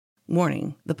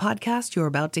Warning, the podcast you're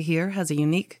about to hear has a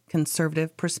unique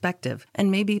conservative perspective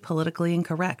and may be politically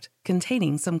incorrect,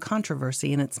 containing some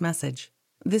controversy in its message.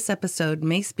 This episode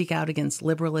may speak out against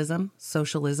liberalism,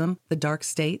 socialism, the dark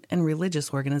state, and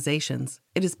religious organizations.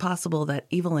 It is possible that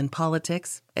evil in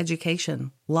politics,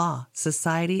 education, law,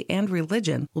 society, and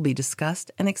religion will be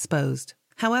discussed and exposed.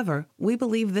 However, we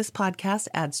believe this podcast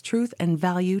adds truth and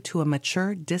value to a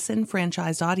mature,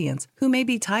 disenfranchised audience who may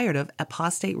be tired of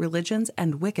apostate religions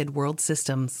and wicked world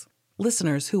systems.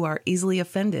 Listeners who are easily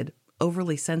offended,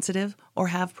 overly sensitive, or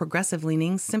have progressive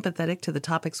leanings sympathetic to the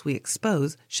topics we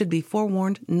expose should be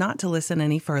forewarned not to listen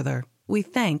any further. We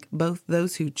thank both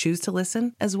those who choose to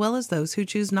listen as well as those who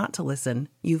choose not to listen.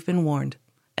 You've been warned.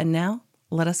 And now,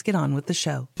 let us get on with the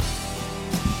show.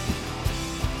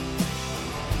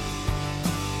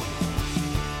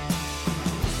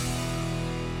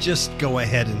 Just go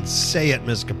ahead and say it,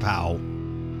 Ms. Kapow.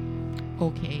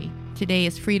 Okay, today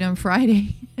is Freedom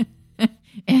Friday,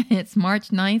 and it's March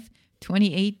 9th,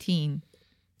 2018.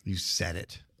 You said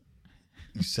it.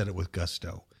 You said it with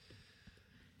gusto.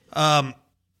 I'm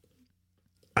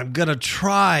going to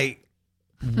try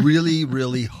really,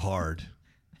 really hard.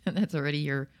 That's already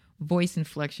your voice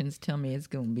inflections tell me it's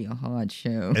going to be a hard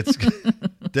show. It's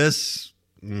this...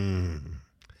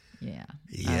 Yeah.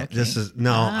 Yeah, okay. This is...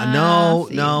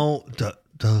 No.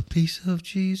 The peace of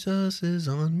Jesus is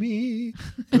on me.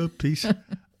 The peace...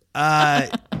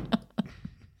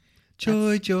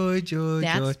 Joy, joy, joy,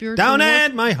 That's joy. spiritual Down warfare.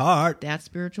 at my heart. That's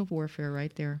spiritual warfare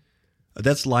right there.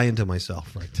 That's lying to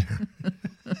myself right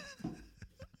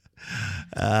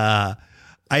there.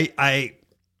 I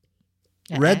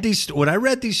read these... When I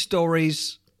read these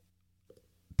stories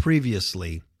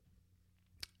previously,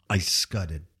 I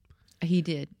scudded. He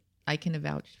did. I can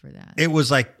vouch for that. It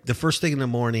was like the first thing in the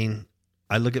morning,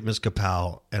 I look at Ms.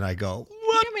 Kapow and I go,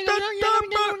 what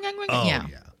the... Oh, Yeah.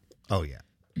 yeah. Oh, yeah.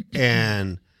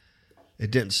 And it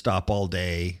didn't stop all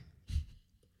day.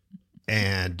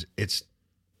 And it's,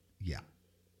 yeah.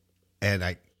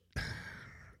 And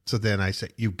so then I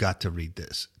said, you've got to read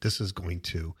this. This is going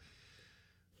to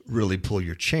really pull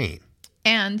your chain.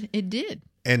 And it did.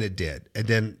 And it did. And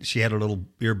then she had her little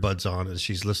earbuds on and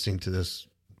she's listening to this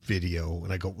video.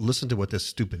 And I go, listen to what this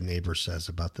stupid neighbor says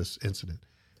about this incident.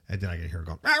 And then I can hear her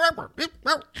going.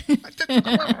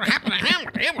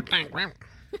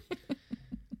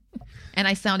 And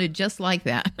I sounded just like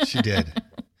that. She did.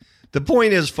 The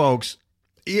point is, folks,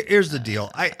 here's the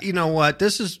deal. You know what?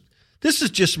 This is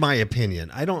just my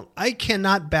opinion. I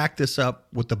cannot back this up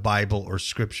with the Bible or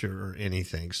scripture or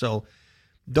anything. So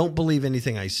don't believe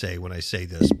anything I say when I say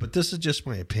this, but this is just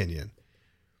my opinion.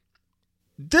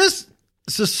 This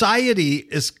society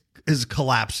is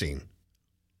collapsing.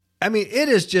 I mean, it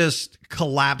is just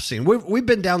collapsing. We've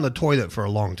been down the toilet for a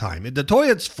long time. The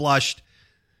toilet's flushed.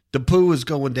 The poo is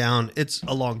going down. It's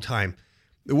a long time.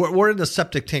 We're in the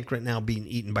septic tank right now being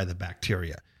eaten by the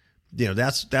bacteria. You know,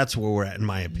 that's where we're at, in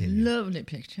my opinion. Lovely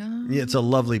picture. Yeah, it's a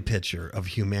lovely picture of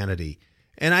humanity.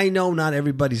 And I know not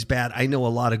everybody's bad. I know a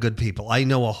lot of good people. I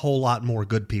know a whole lot more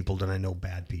good people than I know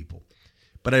bad people.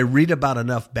 But I read about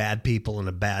enough bad people and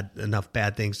enough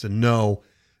bad things to know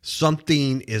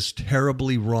something is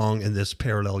terribly wrong in this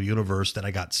parallel universe that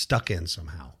I got stuck in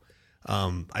somehow.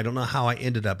 I don't know how I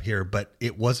ended up here, but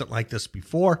it wasn't like this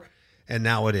before, and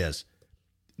now it is.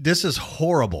 This is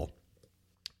horrible.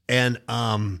 And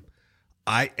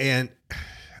I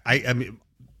mean,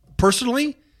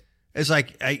 personally, it's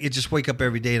like I just wake up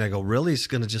every day and I go, really? It's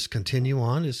going to just continue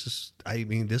on? This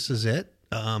is it?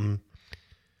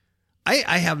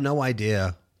 I have no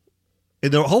idea.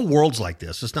 And the whole world's like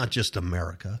this. It's not just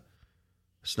America.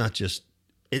 It's not just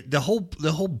the whole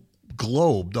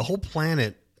globe, the whole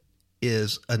planet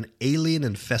is an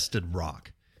alien-infested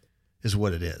rock, is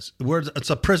what it is.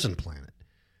 It's a prison planet.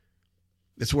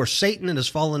 It's where Satan and his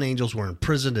fallen angels were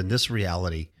imprisoned in this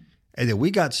reality, and then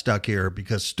we got stuck here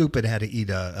because stupid had to eat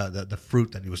the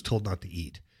fruit that he was told not to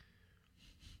eat.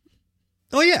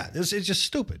 Oh yeah, it's just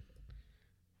stupid.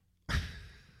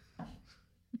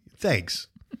 Thanks,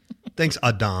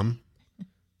 Adam.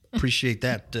 Appreciate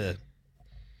that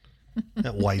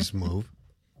that wise move.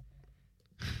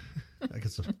 I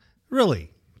guess.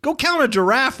 Really? Go count a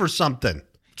giraffe or something.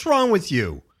 What's wrong with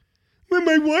you? Well,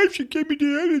 my wife, she gave me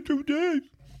the attitude days.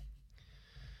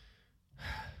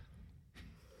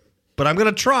 But I'm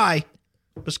going to try,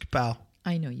 Ms. Kapow.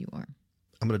 I know you are.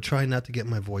 I'm going to try not to get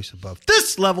my voice above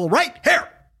this level right here.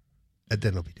 And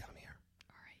then it'll be down here.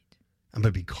 All right. I'm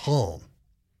going to be calm.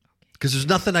 Because there's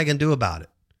nothing I can do about it.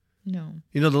 No.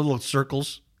 You know the little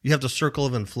circles? You have the circle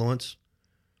of influence.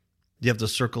 You have the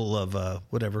circle of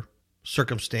whatever,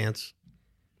 circumstance.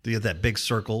 You have that big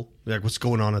circle, like what's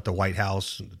going on at the White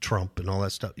House, and Trump and all that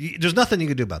stuff. There's nothing you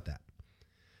can do about that.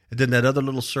 And then that other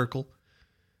little circle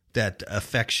that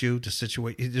affects you to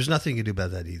situate, there's nothing you can do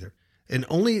about that either. And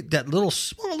only that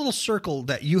small little circle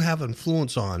that you have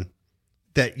influence on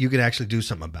that you can actually do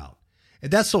something about. And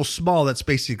that's so small, that's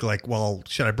basically like, well,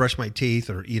 should I brush my teeth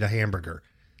or eat a hamburger?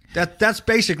 That's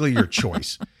basically your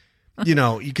choice.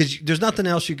 Because there's nothing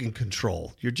else you can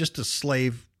control. You're just a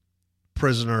slave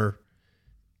prisoner.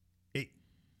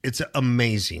 It's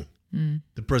amazing,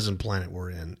 the prison planet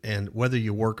we're in, and whether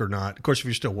you work or not. Of course, if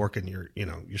you're still working,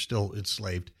 you're still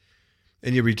enslaved,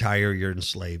 and you retire, you're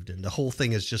enslaved, and the whole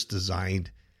thing is just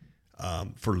designed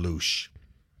for loosh.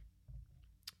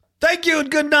 Thank you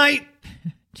and good night.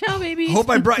 Ciao, baby.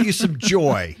 Hope I brought you some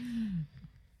joy.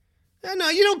 No,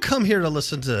 you don't come here to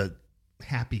listen to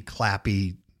happy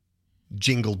clappy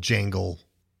jingle jangle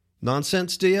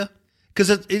nonsense, do you?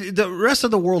 Because the rest of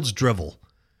the world's drivel.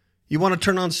 You want to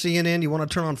turn on CNN? You want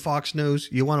to turn on Fox News?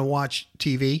 You want to watch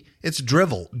TV? It's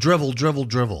drivel.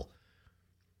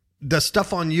 The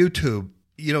stuff on YouTube,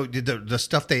 the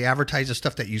stuff they advertise, the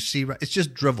stuff that you see, it's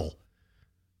just drivel.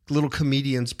 Little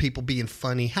comedians, people being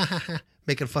funny,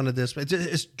 making fun of this.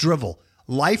 It's drivel.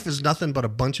 Life is nothing but a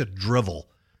bunch of drivel.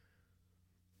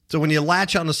 So when you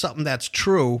latch onto something that's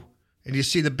true and you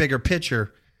see the bigger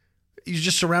picture, you're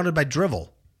just surrounded by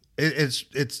drivel. It's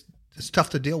tough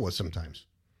to deal with sometimes.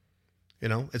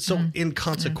 It's so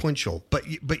inconsequential,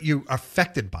 but you're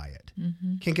affected by it.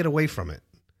 Mm-hmm. Can't get away from it.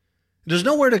 There's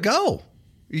nowhere to go.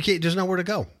 There's nowhere to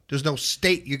go. There's no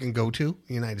state you can go to,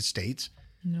 the United States.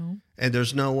 No. And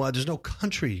there's no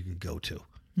country you can go to.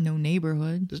 No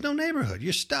neighborhood. There's no neighborhood.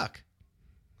 You're stuck.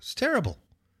 It's terrible.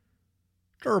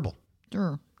 Terrible.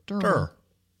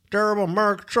 Terrible,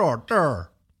 Mark Short.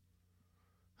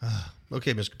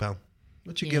 Okay, Ms. Capel. Why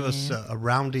don't you give us a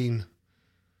rounding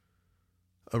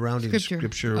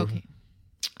scripture. Okay.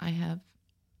 I have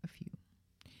a few.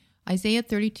 Isaiah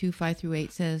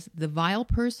 32:5-8 says, "The vile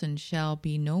person shall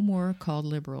be no more called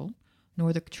liberal,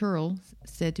 nor the churl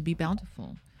said to be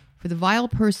bountiful. For the vile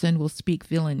person will speak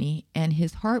villainy, and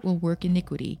his heart will work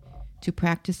iniquity, to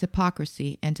practice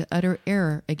hypocrisy, and to utter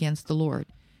error against the Lord,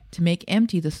 to make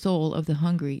empty the soul of the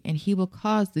hungry, and he will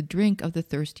cause the drink of the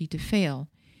thirsty to fail.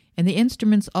 And the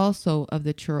instruments also of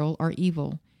the churl are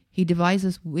evil. He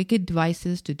devises wicked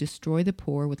devices to destroy the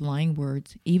poor with lying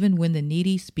words, even when the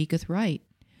needy speaketh right.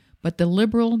 But the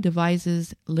liberal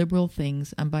devises liberal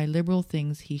things, and by liberal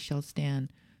things he shall stand."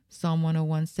 Psalm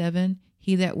 101:7,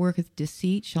 "He that worketh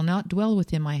deceit shall not dwell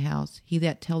within my house. He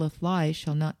that telleth lies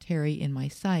shall not tarry in my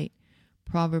sight."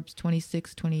 Proverbs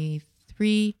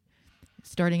 26:23,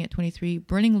 starting at 23,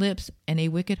 "Burning lips and a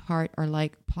wicked heart are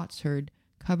like potsherd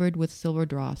covered with silver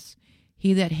dross.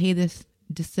 He that hateth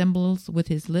dissembles with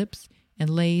his lips, and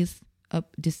lays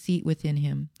up deceit within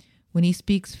him. When he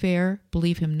speaks fair,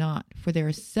 believe him not, for there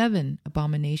are 7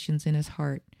 abominations in his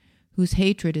heart, whose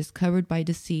hatred is covered by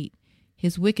deceit.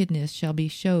 His wickedness shall be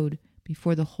showed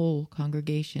before the whole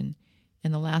congregation."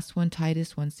 And the last one,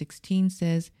 Titus 1:16,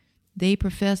 says, "They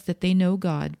profess that they know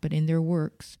God, but in their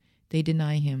works they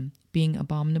deny him, being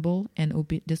abominable and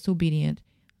disobedient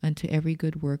unto every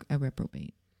good work a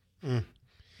reprobate."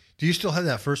 Do you still have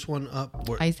that first one up?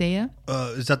 Isaiah?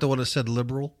 Is that the one that said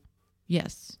liberal?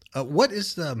 Yes. What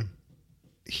is the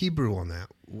Hebrew on that?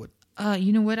 What?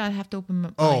 You know what? I have to open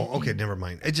my... okay, never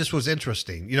mind. It just was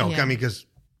interesting. Because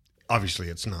obviously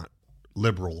it's not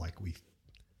liberal like we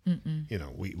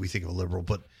think of a liberal,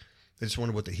 but I just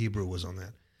wonder what the Hebrew was on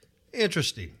that.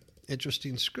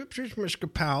 Interesting scriptures,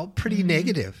 Mr. Powell. Pretty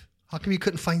negative. How come you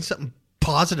couldn't find something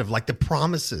positive like the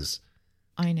promises?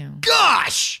 I know.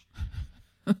 Gosh!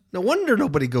 No wonder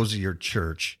nobody goes to your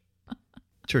church,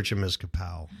 Church of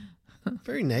Episcopal.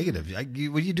 Very negative.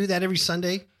 Would you do that every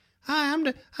Sunday? "Hi,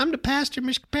 I'm the pastor,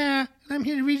 Mr. Capel, and I'm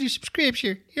here to read you some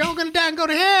scripture. You're all gonna die and go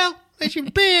to hell unless you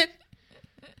repent."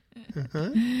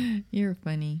 You're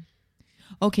funny.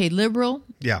 Okay, liberal.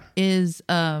 Yeah. Is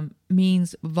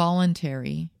means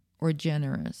voluntary or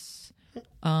generous.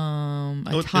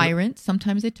 A tyrant,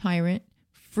 sometimes a tyrant.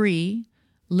 Free,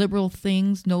 liberal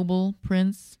things, noble,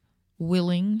 prince,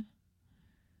 willing,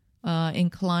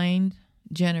 inclined,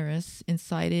 generous,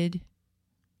 incited.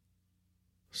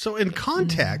 So in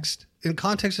context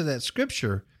of that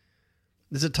scripture,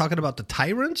 is it talking about the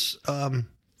tyrants? It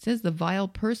says the vile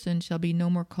person shall be no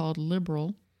more called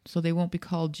liberal, so they won't be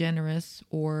called generous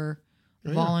or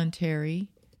voluntary.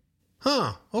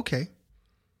 Huh, okay.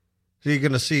 So you're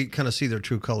going to kind of see their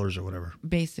true colors or whatever.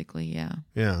 Basically, yeah.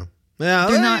 Yeah.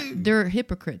 They're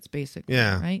hypocrites, basically,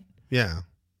 right? Yeah.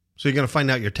 So you're going to find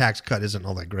out your tax cut isn't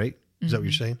all that great? Is that what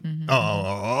you're saying? Mm-hmm.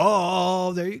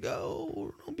 Oh, there you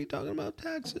go. Don't be talking about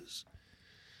taxes.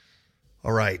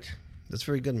 All right. That's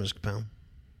very good, Mr. Pound.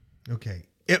 Okay.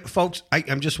 Folks,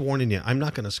 I'm just warning you. I'm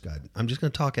not going to scud. I'm just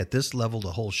going to talk at this level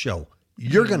the whole show.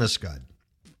 You're going to scud.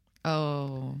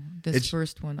 Oh, this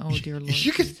first one. Oh, dear Lord.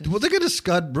 Well, they're going to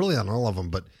scud really on all of them.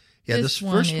 But yeah, this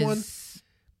first one,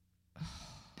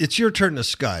 it's your turn to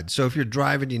scud. So if you're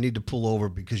driving, you need to pull over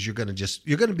because you're going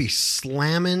to be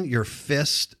slamming your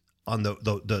fist on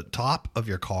the top of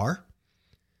your car.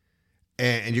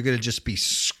 And you're going to just be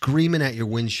screaming at your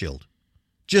windshield.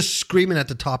 Just screaming at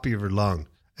the top of your lung.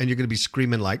 And you're going to be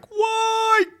screaming like,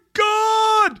 "Why,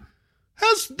 God,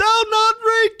 hast thou not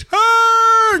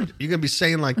returned?" You're going to be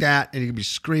saying like that, and you're going to be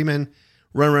screaming,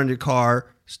 run around your car.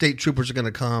 State troopers are going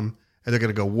to come, and they're going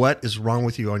to go, "What is wrong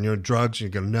with you on your drugs?"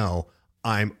 And you're going to know,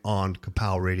 "I'm on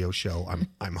Kapow Radio Show.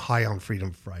 I'm high on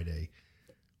Freedom Friday.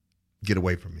 Get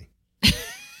away from me."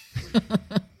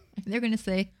 They're going to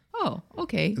say, "Oh,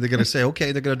 okay." They're going to say,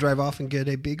 okay. They're going to drive off and get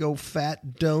a big old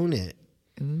fat donut.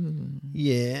 Ooh.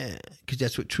 Yeah, because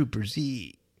that's what troopers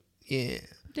eat. Yeah.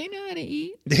 They know how to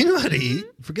eat. They know how to eat.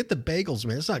 Forget the bagels,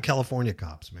 man. It's not California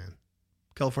cops, man.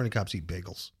 California cops eat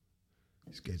bagels.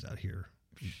 These guys out here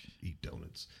eat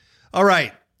donuts. All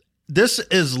right. This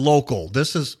is local.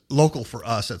 This is local for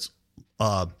us. It's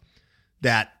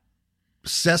that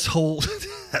cesspool,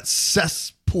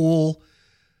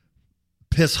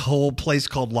 piss hole place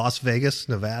called Las Vegas,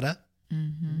 Nevada.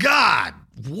 Mm-hmm. God,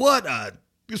 what a...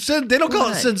 They don't call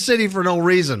it Sin City for no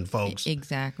reason, folks.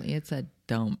 Exactly. It's a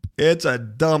dump. It's a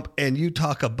dump. And you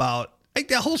talk about... Like,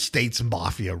 the whole state's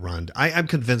mafia run. I'm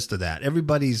convinced of that.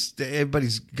 Everybody's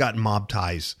got mob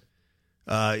ties.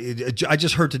 I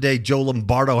just heard today Joe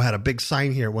Lombardo had a big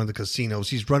sign here at one of the casinos.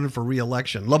 He's running for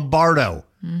re-election. Lombardo.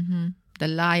 Mm-hmm. The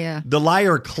liar. The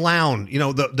liar clown. You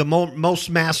know, the most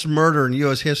mass murder in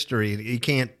U.S. history. He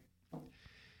can't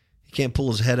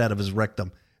pull his head out of his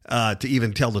rectum to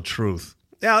even tell the truth.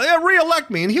 Yeah, re-elect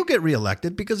me, and he'll get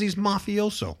re-elected because he's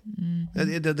mafioso.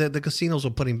 Mm-hmm. The casinos will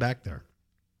put him back there.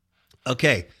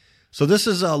 Okay, so this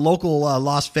is a local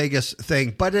Las Vegas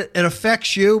thing, but it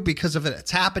affects you because of it.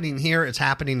 It's happening here. It's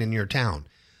happening in your town.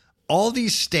 All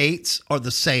these states are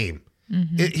the same.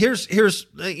 Mm-hmm.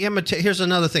 Here's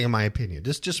another thing in my opinion.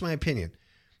 This is just my opinion.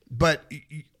 But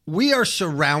we are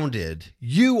surrounded.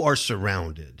 You are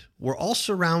surrounded. We're all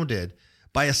surrounded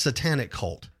by a satanic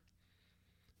cult.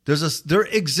 There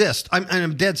exists.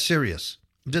 I'm dead serious.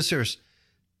 I'm dead serious.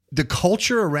 The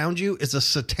culture around you is a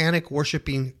satanic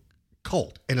worshiping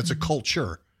cult, and it's a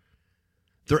culture.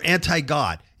 They're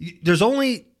anti-God. You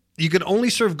can only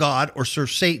serve God or serve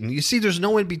Satan. You see, there's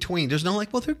no in between. There's no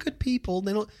like, well, they're good people.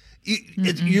 They don't.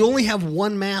 You only have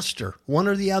one master, one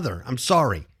or the other. I'm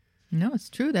sorry. No, it's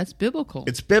true. That's biblical.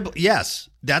 It's biblical. Yes,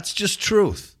 that's just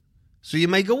truth. So you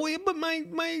may go, well, but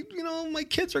my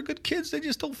kids are good kids. They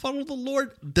just don't follow the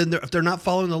Lord. Then if they're not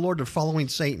following the Lord, they're following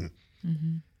Satan.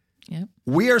 Mm-hmm. Yep.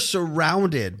 We are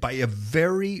surrounded by a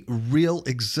very real,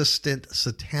 existent,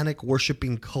 satanic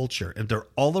worshiping culture, and they're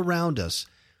all around us.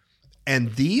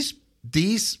 And these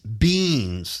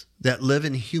beings that live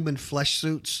in human flesh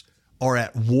suits are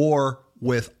at war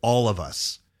with all of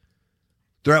us.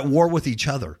 They're at war with each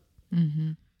other.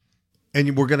 Mm-hmm.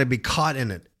 And we're going to be caught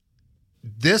in it.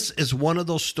 This is one of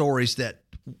those stories that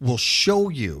will show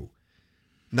you,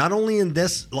 not only in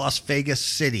this Las Vegas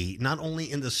city, not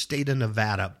only in the state of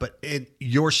Nevada, but in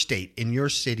your state, in your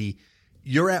city,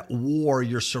 you're at war.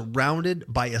 You're surrounded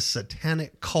by a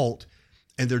satanic cult,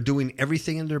 and they're doing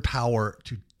everything in their power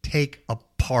to take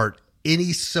apart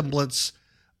any semblance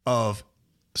of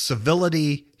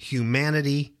civility,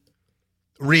 humanity,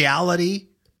 reality.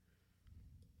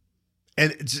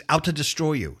 And it's out to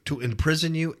destroy you, to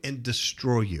imprison you and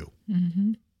destroy you.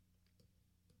 Mm-hmm.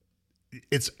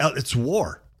 It's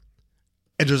war.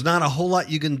 And there's not a whole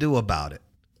lot you can do about it.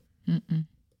 Mm-mm.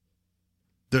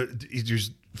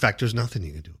 In fact, there's nothing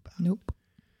you can do about it.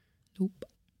 Nope.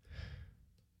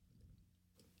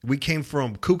 We came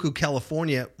from Cuckoo,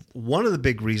 California. One of the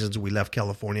big reasons we left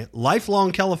California,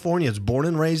 lifelong Californians, born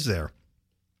and raised there,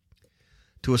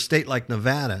 to a state like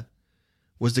Nevada,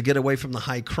 was to get away from the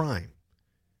high crime.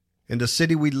 In the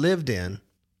city we lived in,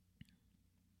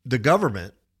 the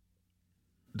government,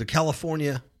 the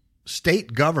California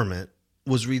state government,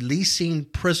 was releasing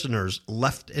prisoners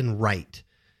left and right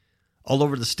all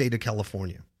over the state of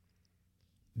California.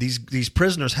 These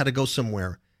prisoners had to go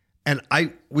somewhere. And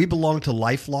we belong to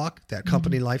LifeLock, that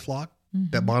company, mm-hmm. LifeLock,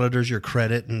 mm-hmm. that monitors your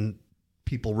credit and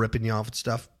people ripping you off and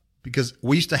stuff. Because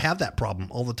we used to have that problem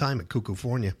all the time at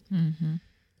Cuckoofornia. Mm-hmm.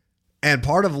 And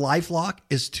part of LifeLock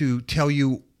is to tell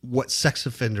you what sex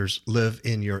offenders live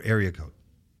in your area code.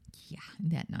 Yeah,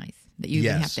 isn't that nice? that you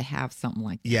Yes. have to have something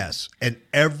like that. Yes. And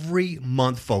every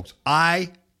month, folks,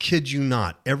 I kid you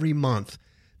not, every month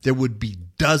there would be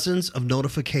dozens of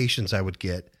notifications I would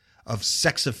get of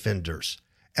sex offenders.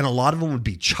 And a lot of them would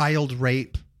be child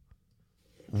rape.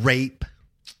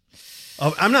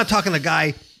 I'm not talking a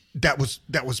guy that was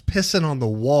pissing on the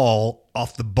wall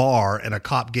off the bar and a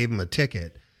cop gave him a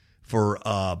ticket for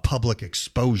public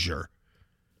exposure.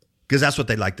 Because that's what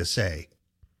they like to say.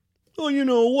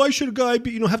 Oh, why should a guy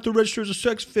be, have to register as a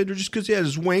sex offender just because he had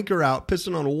his wanker out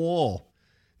pissing on a wall?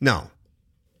 No.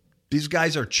 These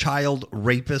guys are child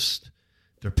rapists.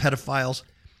 They're pedophiles.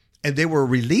 And they were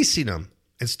releasing them,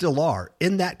 and still are,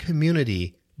 in that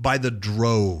community by the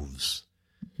droves.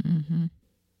 Mm-hmm.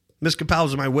 Ms. Capel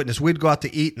was my witness. We'd go out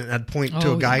to eat, and I'd point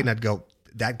to a guy, and I'd go,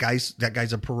 that guy's a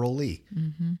parolee.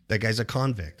 Mm-hmm. That guy's a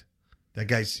convict. That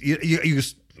guy's,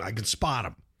 I can spot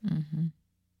him. Mm-hmm.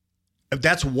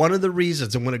 That's one of the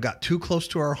reasons, and when it got too close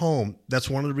to our home, that's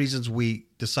one of the reasons we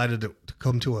decided to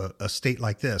come to a state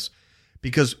like this,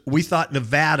 because we thought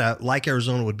Nevada, like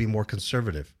Arizona, would be more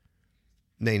conservative.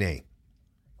 Nay.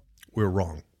 We're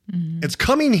wrong. Mm-hmm. It's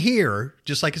coming here,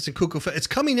 just like it's in Cuckoo. It's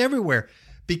coming everywhere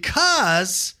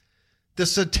because the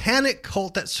satanic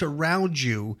cult that surrounds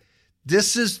you,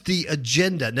 this is the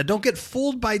agenda. Now, don't get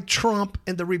fooled by Trump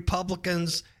and the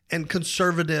Republicans and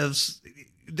conservatives.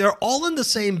 They're all in the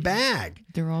same bag.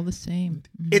 They're all the same.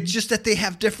 Mm-hmm. It's just that they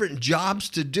have different jobs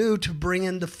to do to bring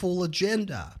in the full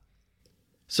agenda.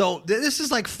 So this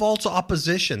is like false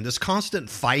opposition, this constant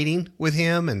fighting with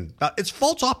him. And it's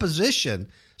false opposition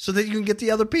so that you can get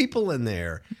the other people in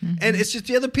there. Mm-hmm. And it's just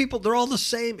the other people, they're all the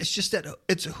same. It's just that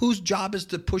it's whose job is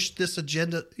to push this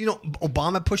agenda.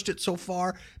 Obama pushed it so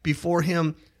far before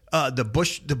him. The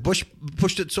Bush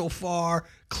pushed it so far.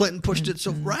 Clinton pushed it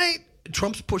so right.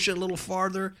 Trump's pushing it a little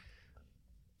farther.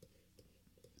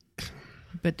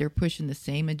 But they're pushing the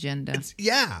same agenda.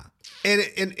 Yeah. And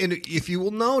if you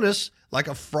will notice, like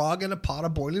a frog in a pot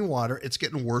of boiling water, it's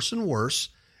getting worse and worse.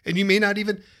 And you may not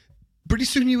even, pretty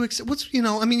soon you accept,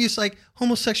 it's like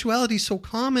homosexuality is so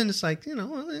common. It's like,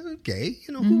 gay,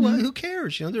 who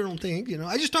cares? They don't think,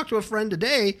 I just talked to a friend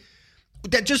today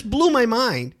that just blew my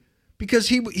mind because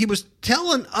he was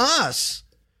telling us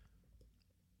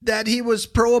that he was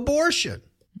pro-abortion.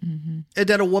 Mm-hmm. And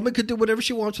that a woman could do whatever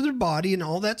she wants with her body and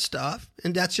all that stuff.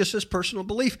 And that's just his personal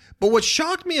belief. But what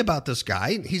shocked me about this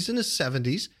guy, he's in his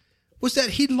 70s, was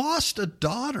that he lost a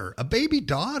daughter, a baby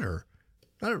daughter.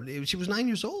 She was 9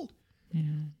 years old.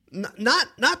 Yeah.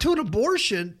 Not to an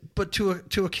abortion, but to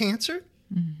a cancer.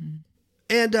 Mm-hmm.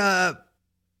 And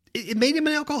it made him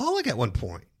an alcoholic at one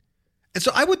point. And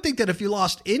so I would think that if you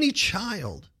lost any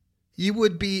child, you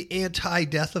would be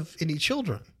anti-death of any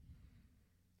children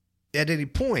at any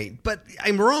point, but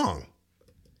I'm wrong.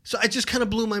 So it just kind of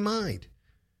blew my mind.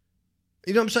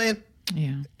 You know what I'm saying?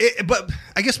 Yeah. But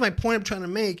I guess my point I'm trying to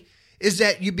make is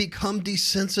that you become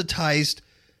desensitized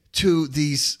to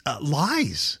these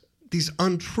lies, these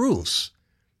untruths.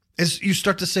 As you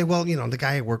start to say, well, the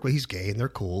guy I work with, he's gay and they're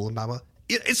cool and blah, blah.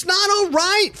 It's not all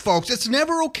right, folks. It's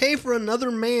never okay for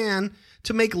another man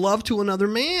to make love to another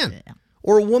man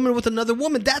or a woman with another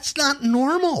woman. That's not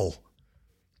normal.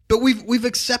 But we've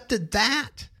accepted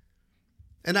that.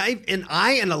 And I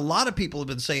and a lot of people have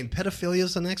been saying pedophilia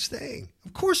is the next thing.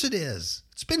 Of course it is.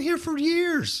 It's been here for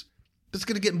years. But it's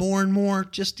going to get more and more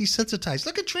just desensitized.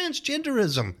 Look at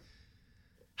transgenderism.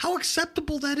 How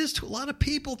acceptable that is to a lot of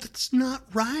people. That's not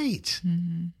right.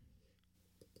 Mm-hmm.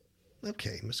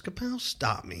 Okay, Ms. Capel,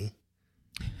 stop me.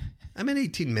 I'm at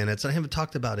 18 minutes. I haven't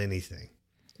talked about anything.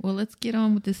 Well, let's get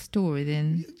on with this story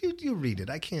then. You read it.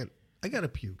 I can't. I got to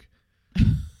puke.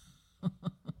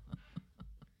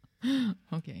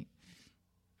 Okay.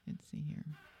 Let's see here.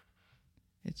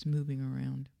 It's moving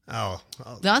around. Oh.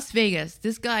 Las Vegas.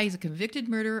 This guy is a convicted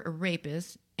murderer, a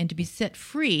rapist, and to be set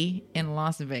free in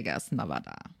Las Vegas,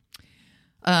 Nevada.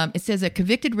 It says a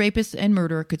convicted rapist and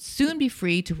murderer could soon be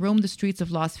free to roam the streets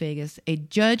of Las Vegas. A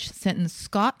judge sentenced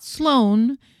Scott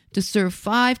Sloan to serve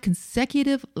 5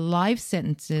 consecutive life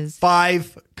sentences.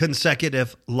 5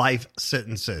 consecutive life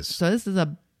sentences. So this is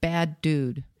a bad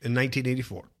dude. In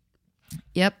 1984.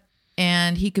 Yep.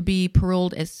 And he could be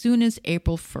paroled as soon as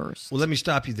April 1st. Well, let me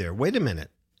stop you there. Wait a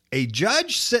minute. A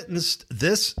judge sentenced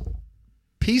this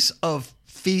piece of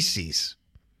feces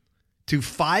to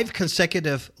 5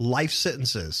 consecutive life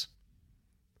sentences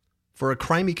for a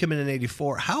crime he committed in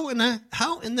 84. How in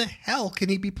the hell can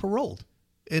he be paroled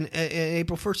in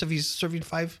April 1st if he's serving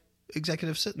 5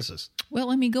 executive sentences? Well,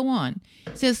 let me go on.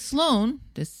 It says Sloan,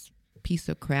 this piece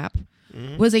of crap,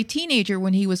 was a teenager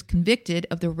when he was convicted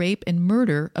of the rape and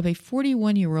murder of a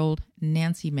 41-year-old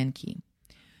Nancy Menke.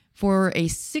 For a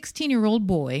 16-year-old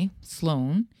boy,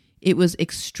 Sloan, it was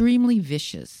extremely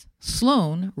vicious.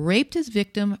 Sloan raped his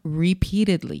victim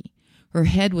repeatedly. Her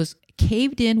head was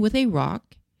caved in with a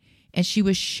rock, and she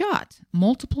was shot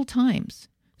multiple times,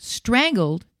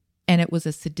 strangled, and it was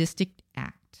a sadistic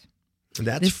act.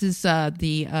 This is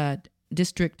the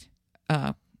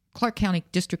Clark County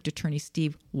District Attorney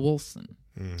Steve Wilson.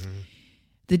 Mm-hmm.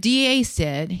 The DA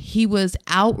said he was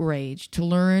outraged to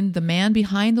learn the man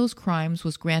behind those crimes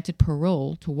was granted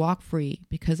parole to walk free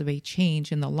because of a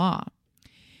change in the law.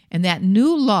 And that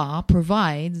new law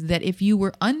provides that if you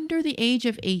were under the age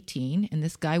of 18, and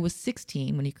this guy was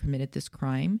 16 when he committed this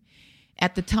crime,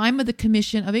 at the time of the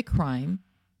commission of a crime,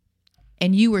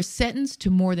 and you were sentenced to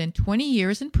more than 20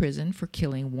 years in prison for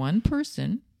killing one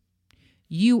person,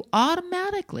 you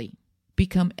automatically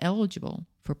become eligible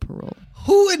for parole.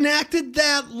 Who enacted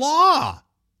that law?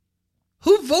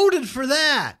 Who voted for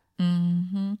that?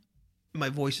 Mm-hmm. My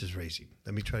voice is raising.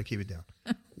 Let me try to keep it down.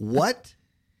 What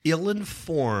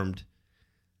ill-informed,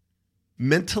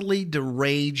 mentally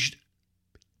deranged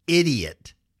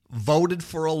idiot voted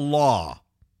for a law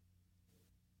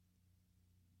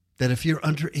that if you're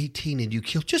under 18 and you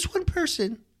kill just one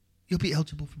person, you'll be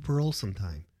eligible for parole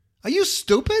sometime? Are you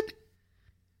stupid?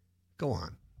 Go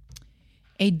on.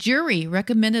 A jury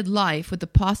recommended life with the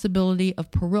possibility of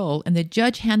parole, and the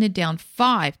judge handed down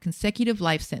 5 consecutive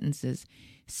life sentences.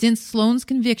 Since Sloan's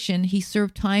conviction, he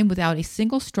served time without a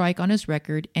single strike on his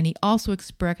record, and he also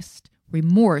expressed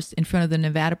remorse in front of the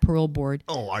Nevada Parole Board.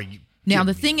 Oh, are you? Now,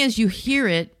 the thing is, you hear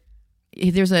it.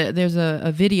 There's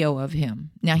a video of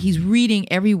him. Now, he's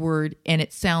reading every word, and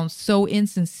it sounds so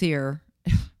insincere.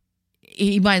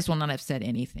 He might as well not have said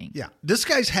anything. Yeah. This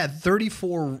guy's had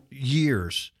 34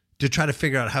 years to try to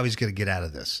figure out how he's going to get out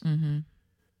of this. Mm-hmm.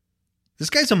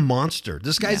 This guy's a monster.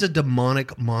 This guy's a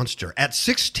demonic monster. At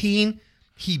 16,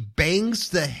 he bangs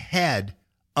the head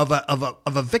of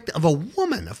a victim, of a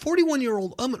woman, a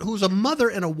 41-year-old woman who's a mother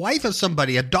and a wife of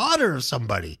somebody, a daughter of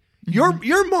somebody. Mm-hmm.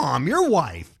 Your mom, your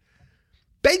wife,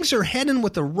 bangs her head in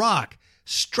with a rock,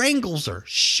 strangles her,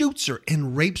 shoots her,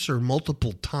 and rapes her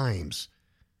multiple times.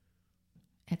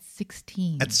 At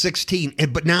 16. At 16.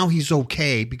 But now he's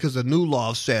okay because the new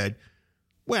law said,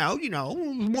 well,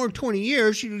 more than 20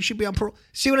 years, you should be on parole.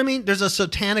 See what I mean? There's a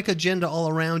satanic agenda all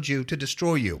around you to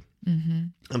destroy you. Mm-hmm.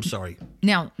 I'm sorry.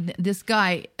 Now, this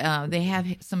guy, they have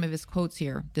some of his quotes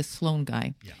here, this Sloan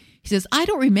guy. Yeah. He says, I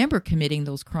don't remember committing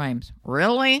those crimes.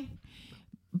 Really?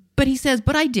 But he says,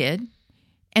 but I did.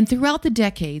 And throughout the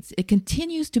decades, it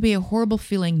continues to be a horrible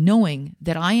feeling knowing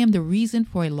that I am the reason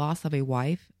for a loss of a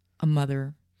wife, a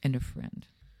mother, and a friend.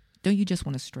 Don't you just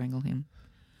want to strangle him?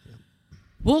 Yeah.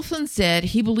 Wolfson said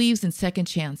he believes in second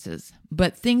chances,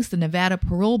 but thinks the Nevada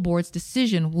Parole Board's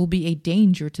decision will be a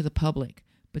danger to the public.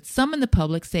 But some in the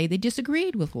public say they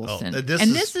disagreed with Wolfson.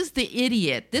 This is the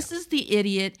idiot. This is the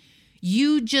idiot.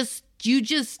 You just. Yeah,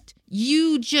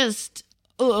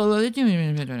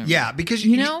 because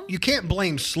you can't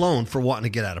blame Sloan for wanting to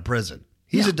get out of prison.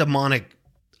 He's a demonic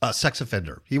sex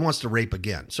offender. He wants to rape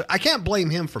again. So I can't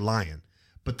blame him for lying.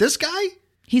 But this guy?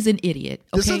 He's an idiot.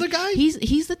 Okay? This other guy?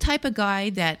 He's the type of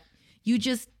guy that you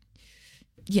just,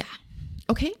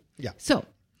 Okay? Yeah. So,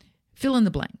 fill in the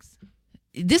blanks.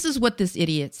 This is what this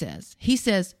idiot says. He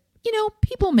says,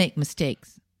 people make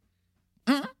mistakes.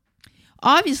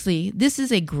 Obviously, this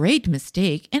is a great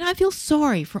mistake, and I feel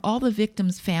sorry for all the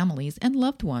victims' families and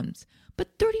loved ones.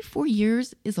 But 34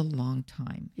 years is a long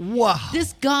time. Wow.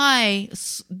 This guy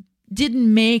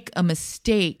didn't make a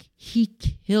mistake. He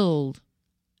killed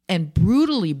and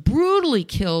brutally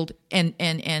killed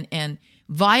and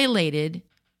violated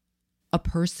a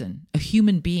person, a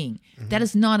human being. Mm-hmm. That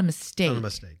is not a mistake. Not a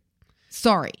mistake.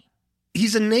 Sorry.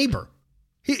 He's a neighbor.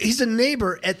 He's a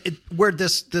neighbor at where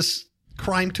this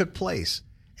crime took place.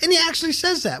 And he actually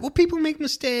says that. Well, people make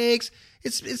mistakes.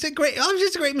 It's a great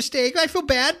mistake. I feel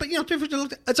bad, but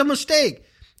it's a mistake.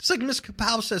 It's like Miss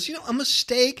Kapow says, a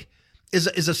mistake is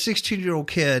a 16-year-old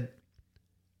kid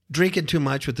drinking too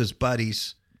much with his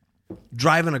buddies,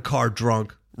 driving a car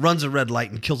drunk, runs a red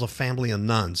light and kills a family of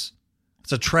nuns.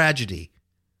 It's a tragedy.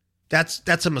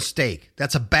 That's a mistake.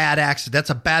 That's a bad accident. That's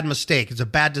a bad mistake. It's a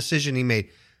bad decision he made.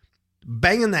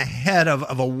 Banging the head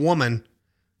of a woman,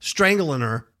 strangling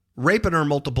her, raping her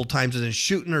multiple times, and then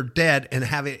shooting her dead and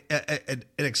having an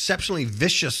exceptionally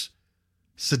vicious,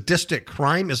 sadistic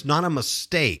crime is not a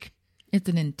mistake. It's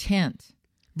an intent.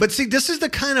 But see, this is the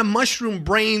kind of mushroom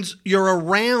brains you're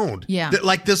around. Yeah.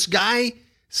 Like this guy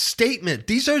statement.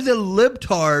 These are the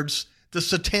libtards, the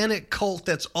satanic cult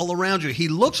that's all around you. He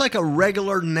looks like a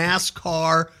regular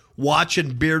NASCAR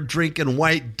watching, beer drinking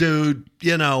white dude,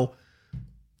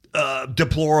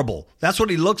 deplorable. That's what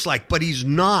he looks like, but he's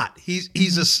not. He's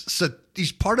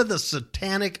part of the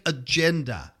satanic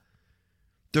agenda.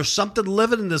 There's something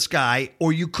living in this guy,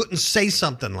 or you couldn't say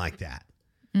something like that.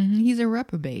 Mm-hmm. He's a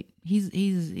reprobate. He's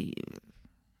an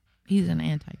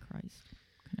antichrist.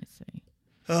 What can I say?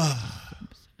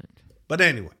 But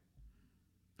anyway.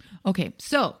 Okay,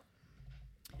 so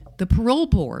the parole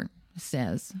board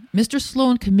says Mr.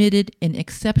 Sloan committed an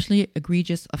exceptionally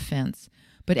egregious offense,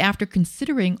 but after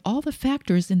considering all the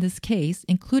factors in this case,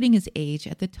 including his age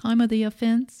at the time of the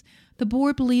offense, the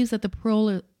board believes that the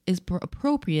parole is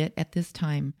appropriate at this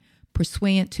time.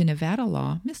 Pursuant to Nevada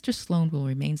law, Mr. Sloan will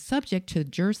remain subject to the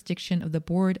jurisdiction of the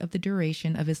board of the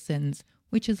duration of his sentence,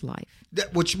 which is life.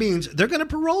 Which means they're going to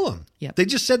parole him. Yep. They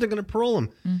just said they're going to parole him.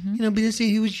 Mm-hmm. You know, because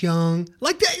he was young.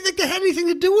 Like that had anything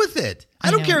to do with it.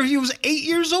 I don't know. care if he was 8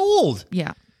 years old.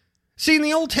 Yeah. See, in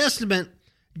the Old Testament,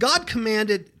 God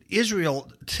commanded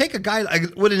Israel to take a guy. I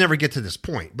would never get to this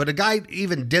point, but a guy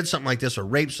even did something like this or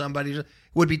raped somebody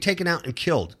would be taken out and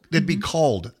killed. They'd be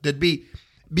called.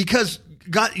 Because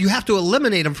God, you have to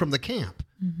eliminate him from the camp.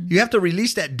 Mm-hmm. You have to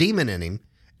release that demon in him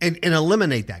and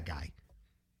eliminate that guy.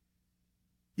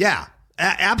 Yeah,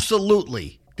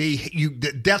 absolutely.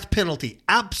 The death penalty,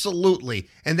 absolutely.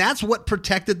 And that's what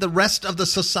protected the rest of the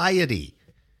society.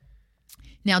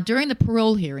 Now, during the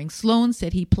parole hearing, Sloan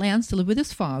said he plans to live with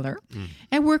his father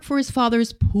and work for his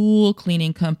father's pool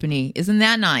cleaning company. Isn't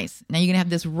that nice? Now you're going to have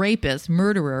this rapist,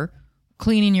 murderer,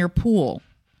 cleaning your pool.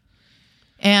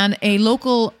 And a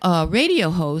local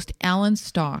radio host, Alan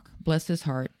Stock, bless his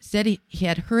heart, said he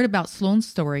had heard about Sloan's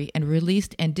story and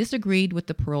released and disagreed with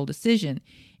the parole decision.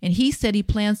 And he said he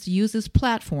plans to use his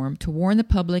platform to warn the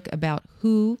public about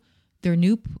who their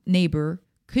new neighbor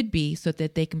could be so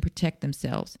that they can protect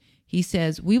themselves. He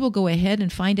says, we will go ahead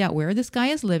and find out where this guy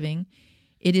is living.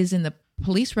 It is in the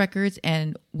police records,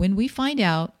 and when we find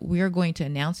out, we are going to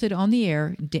announce it on the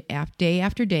air day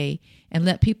after day and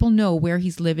let people know where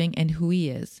he's living and who he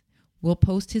is. We'll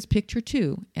post his picture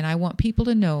too, and I want people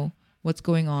to know what's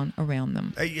going on around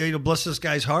them. Hey, bless this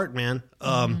guy's heart, man.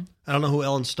 I don't know who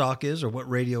Ellen Stock is or what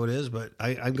radio it is, but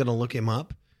I'm going to look him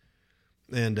up,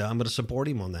 and I'm going to support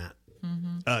him on that.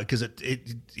 Because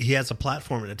he has a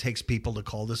platform and it takes people to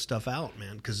call this stuff out,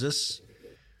 man. Because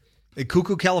in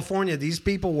Cuckoo, California, these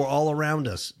people were all around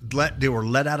us. They were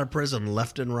let out of prison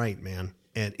left and right, man.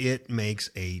 And it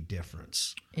makes a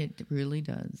difference. It really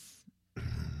does.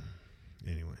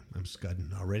 Anyway, I'm scudding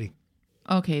already.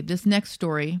 Okay, this next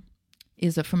story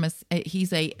is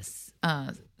he's a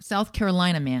South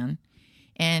Carolina man,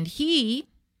 and he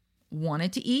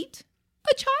wanted to eat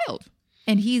a child.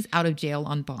 And he's out of jail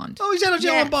on bond. Oh, he's out of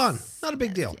jail on bond. Not a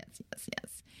big deal.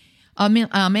 Yes. A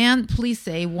man, police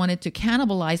say, wanted to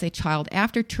cannibalize a child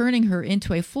after turning her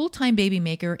into a full-time baby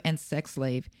maker and sex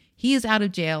slave. He is out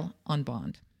of jail on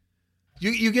bond.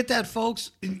 You get that,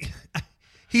 folks?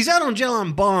 He's out on jail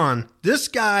on bond. This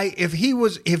guy, if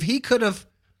he could have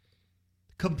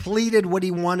completed what he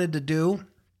wanted to do,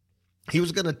 he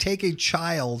was going to take a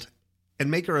child and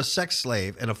make her a sex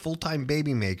slave and a full-time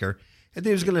baby maker. And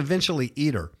he was going to eventually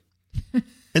eat her.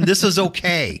 And this is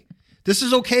okay. This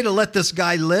is okay to let this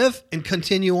guy live and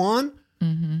continue on?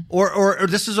 Mm-hmm. Or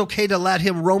this is okay to let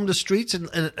him roam the streets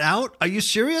and out? Are you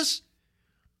serious?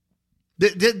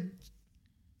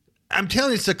 I'm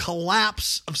telling you, it's a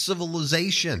collapse of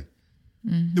civilization.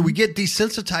 Mm-hmm. We get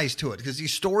desensitized to it because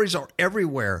these stories are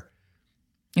everywhere.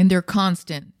 And they're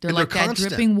constant. They're like that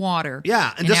dripping water.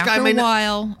 Yeah. And this guy after a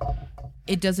while,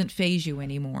 it doesn't faze you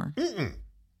anymore. Mm-mm.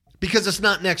 Because it's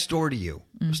not next door to you.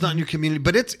 Mm-hmm. It's not in your community.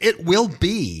 But it will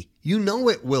be. You know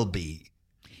it will be.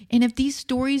 And if these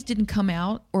stories didn't come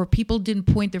out or people didn't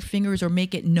point their fingers or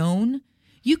make it known,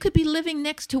 you could be living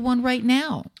next to one right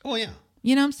now. Oh, yeah.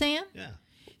 You know what I'm saying? Yeah.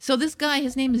 So this guy,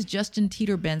 his name is Justin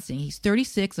Teeter Bensing. He's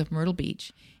 36 of Myrtle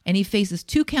Beach. And he faces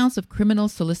 2 counts of criminal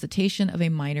solicitation of a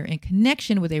minor in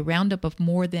connection with a roundup of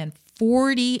more than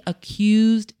 40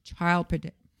 accused child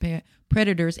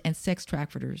predators and sex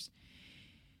traffickers.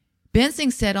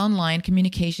 Bensing said online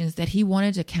communications that he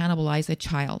wanted to cannibalize a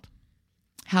child.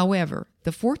 However,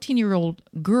 the 14-year-old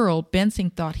girl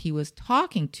Bensing thought he was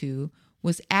talking to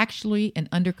was actually an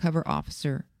undercover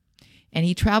officer. And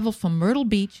he traveled from Myrtle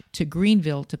Beach to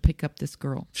Greenville to pick up this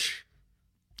girl.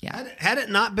 Yeah. Had it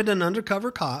not been an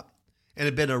undercover cop and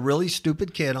had been a really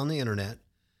stupid kid on the internet,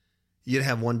 you'd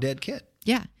have one dead kid.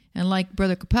 Yeah. And like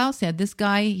Brother Kapow said, this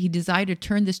guy, he desired to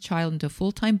turn this child into a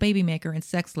full-time baby maker and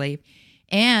sex slave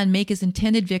and make his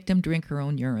intended victim drink her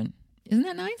own urine. Isn't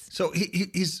that nice? So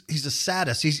he's a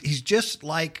sadist. He's just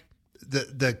like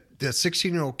the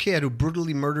 16-year-old kid who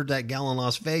brutally murdered that gal in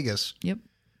Las Vegas. Yep.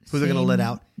 Who they're going to let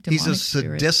out. He's a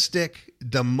spirit. sadistic,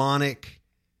 demonic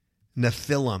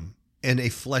Nephilim in a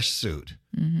flesh suit.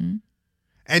 Mm-hmm.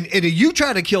 And you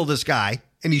try to kill this guy,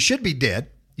 and he should be dead.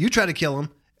 You try to kill him,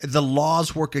 the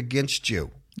laws work against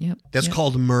you. Yep. That's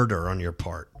called murder on your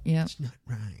part. Yep. It's not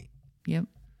right. Yep.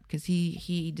 Because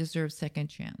he deserves second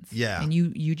chance. Yeah. And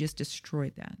you just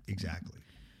destroyed that. Exactly.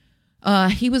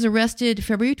 He was arrested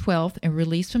February 12th and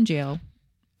released from jail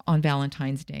on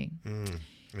Valentine's Day.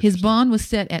 His bond was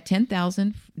set at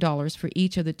 $10,000 for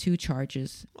each of the two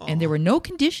charges, and there were no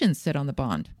conditions set on the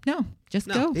bond. No, just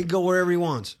No, go. he can go wherever he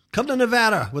wants. Come to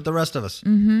Nevada with the rest of us.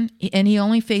 Mm-hmm. And he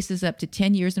only faces up to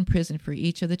 10 years in prison for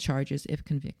each of the charges if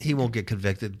convicted. He won't get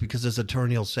convicted because his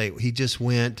attorney will say he just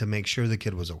went to make sure the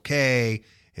kid was okay,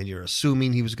 and you're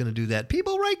assuming he was going to do that.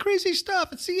 People write crazy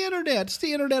stuff. It's the internet. It's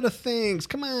the internet of things.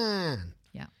 Come on.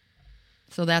 Yeah.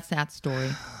 So that's that story.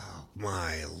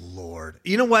 My Lord.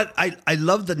 You know what? I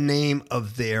love the name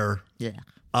of their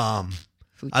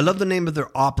I love the name of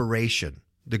their operation.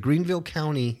 The Greenville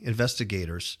County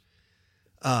investigators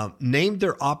named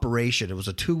their operation. It was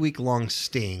a 2-week-long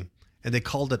sting, and they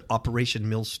called it Operation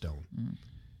Millstone,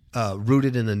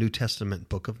 rooted in the New Testament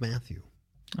book of Matthew.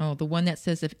 Oh, the one that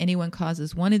says, if anyone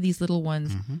causes one of these little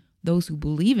ones, those who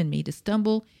believe in me, to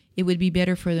stumble, it would be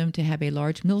better for them to have a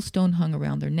large millstone hung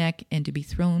around their neck and to be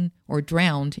thrown or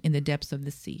drowned in the depths of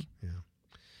the sea. Yeah.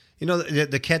 You know,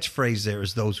 the catchphrase there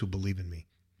is those who believe in me.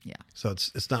 Yeah. So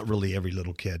it's not really every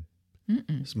little kid,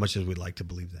 as much as we'd like to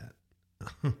believe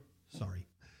that. Sorry.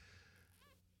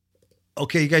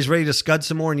 Okay, you guys ready to scud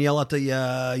some more and yell at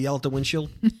the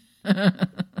windshield?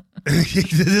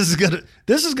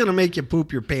 This is gonna make you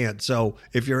poop your pants. So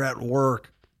if you're at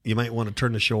work, you might want to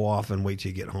turn the show off and wait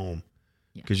till you get home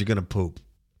because you're gonna poop.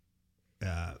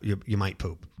 You might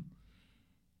poop.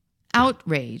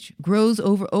 Outrage grows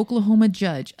over Oklahoma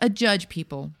judge. A judge,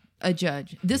 people. A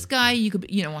judge. This guy, you could,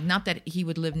 not that he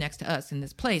would live next to us in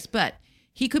this place, but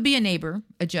he could be a neighbor,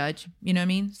 a judge, you know what I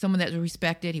mean? Someone that's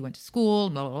respected. He went to school,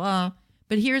 blah, blah, blah.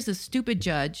 But here's a stupid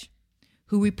judge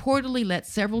who reportedly let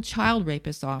several child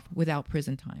rapists off without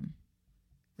prison time.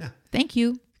 Yeah. Thank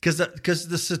you. Because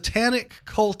the satanic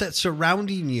cult that's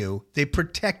surrounding you, they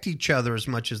protect each other as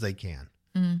much as they can.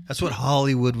 That's what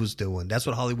Hollywood was doing. That's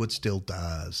what Hollywood still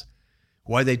does.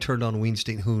 Why they turned on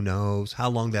Weinstein, who knows? How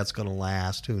long that's going to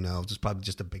last, who knows? It's probably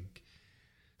just a big,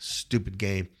 stupid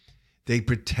game. They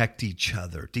protect each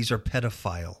other. These are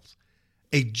pedophiles.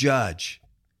 A judge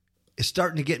is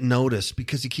starting to get noticed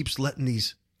because he keeps letting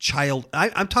these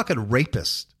I'm talking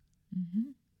rapists.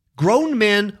 Grown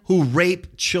men who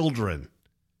rape children.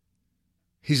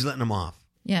 He's letting them off.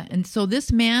 Yeah, and so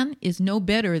this man is no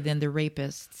better than the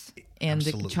rapists and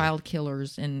Absolutely. the child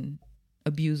killers and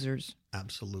abusers.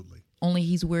 Absolutely. Only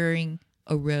he's wearing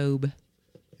a robe.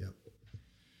 Yep.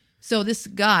 So this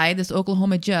guy, this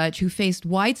Oklahoma judge who faced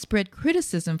widespread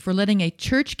criticism for letting a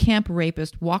church camp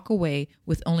rapist walk away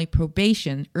with only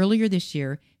probation earlier this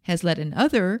year, has let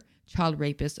another child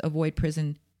rapist avoid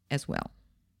prison as well.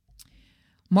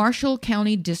 Marshall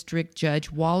County District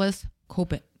Judge Wallace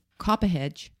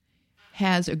Coppahedge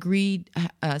has agreed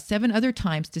 7 other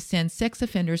times to send sex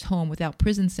offenders home without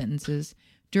prison sentences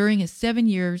during his 7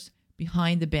 years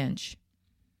behind the bench.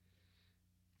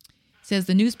 It says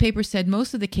the newspaper said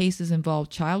most of the cases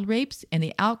involved child rapes and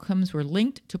the outcomes were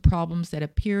linked to problems that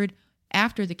appeared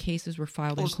after the cases were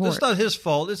filed in court. It's not his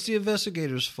fault. It's the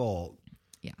investigator's fault.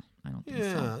 Yeah, I don't think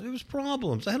Yeah, so. there was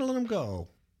problems. I had to let him go.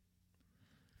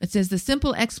 It says the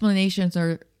simple explanations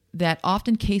are that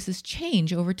often cases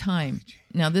change over time.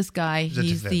 Now, this guy,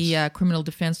 he's the criminal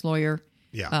defense lawyer,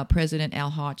 President Al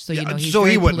Hodge. So, he's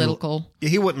very political.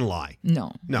 He wouldn't lie.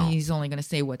 No. No. He's only going to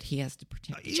say what he has to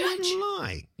protect the He judge. wouldn't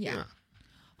lie. Yeah.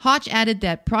 Hodge added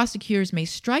that prosecutors may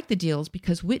strike the deals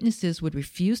because witnesses would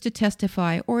refuse to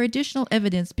testify or additional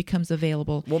evidence becomes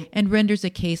available and renders a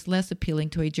case less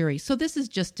appealing to a jury. So this is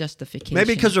just justification.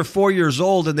 Maybe because they're 4 years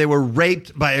old and they were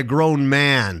raped by a grown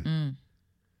man.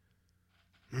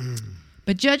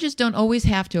 But judges don't always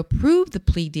have to approve the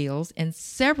plea deals, and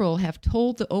several have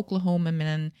told the Oklahoma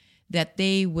men that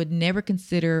they would never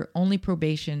consider only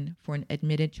probation for an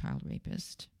admitted child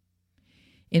rapist.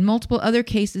 In multiple other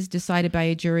cases decided by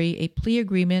a jury, a plea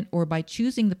agreement, or by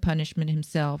choosing the punishment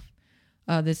himself,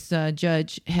 this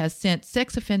judge has sent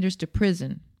sex offenders to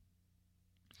prison.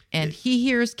 And he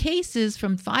hears cases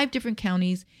from 5 different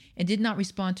counties and did not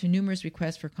respond to numerous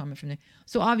requests for comment from them.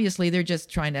 So obviously they're just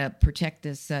trying to protect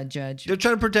this judge. They're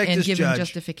trying to protect this judge. And give him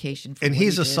justification for and what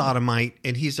he's he a did. sodomite,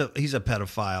 and he's a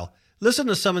pedophile. Listen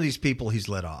to some of these people he's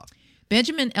let off.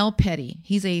 Benjamin L. Petty,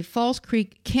 he's a Falls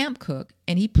Creek camp cook,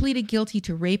 and he pleaded guilty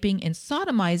to raping and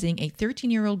sodomizing a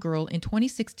 13-year-old girl in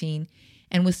 2016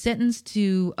 and was sentenced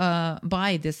to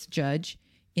by this judge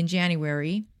in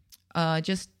January,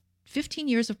 just 15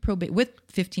 years of probation, with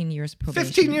 15 years of probation.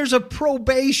 15 years of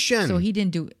probation. So he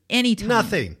didn't do any time.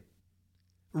 Nothing.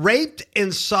 Raped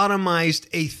and sodomized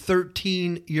a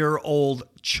 13-year-old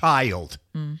child.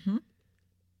 Mm-hmm.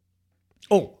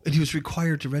 Oh, and he was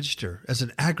required to register as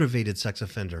an aggravated sex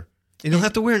offender. And he'll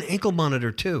have to wear an ankle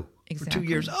monitor, too, for 2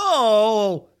 years.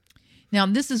 Oh! Now,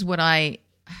 this is what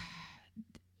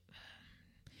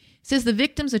says the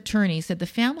victim's attorney said the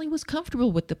family was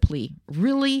comfortable with the plea.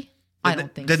 Really? I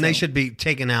don't think so. Then they should be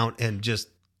taken out and just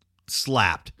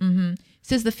slapped. Mm-hmm.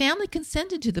 Says the family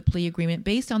consented to the plea agreement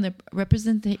based on the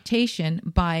representation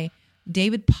by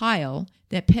David Pyle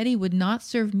that Petty would not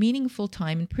serve meaningful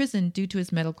time in prison due to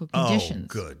his medical conditions.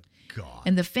 Oh, good God.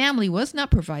 And the family was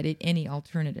not provided any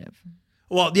alternative.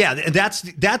 Well, yeah,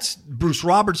 that's Bruce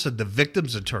Robertson, the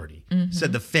victim's attorney,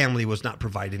 said the family was not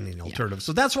providing any alternative. Yeah.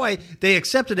 So that's why they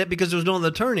accepted it, because there was no other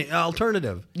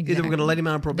alternative. Exactly. Either we're going to let him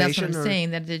out on probation. That's what I'm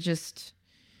saying, that they just...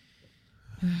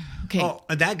 Okay. Oh,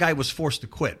 and that guy was forced to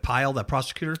quit. Pyle, that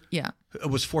prosecutor,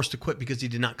 was forced to quit because he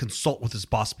did not consult with his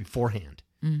boss beforehand.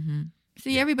 Mm-hmm.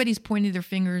 See, everybody's pointing their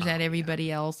fingers at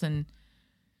everybody else, and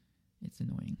it's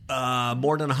annoying.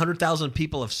 More than 100,000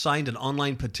 people have signed an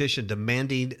online petition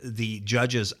demanding the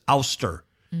judge's ouster.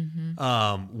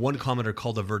 Mm-hmm. One commenter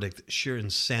called the verdict sheer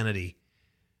insanity.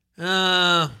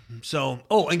 And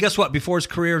guess what? Before his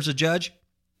career as a judge,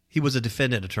 he was a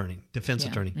defense attorney.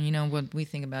 You know what we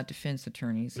think about defense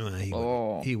attorneys.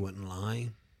 He wouldn't lie.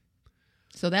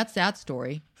 So that's that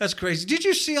story. That's crazy. Did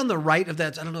you see on the right of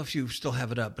that? I don't know if you still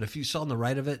have it up, but if you saw on the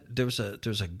right of it, there was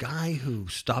a guy who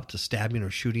stopped a stabbing or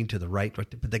shooting to the right there.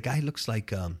 But the guy looks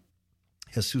like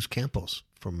Jesus Campos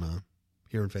from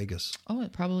here in Vegas. Oh,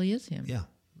 it probably is him. Yeah,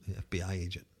 the FBI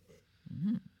agent.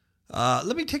 Mm-hmm.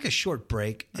 Let me take a short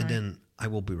break, and then I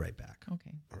will be right back.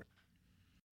 Okay. All right.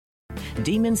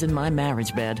 Demons in My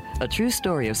Marriage Bed, a true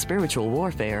story of spiritual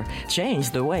warfare,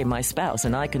 changed the way my spouse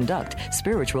and I conduct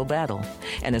spiritual battle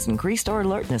and has increased our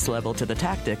alertness level to the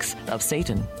tactics of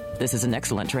Satan. This is an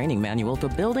excellent training manual for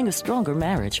building a stronger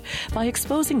marriage by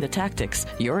exposing the tactics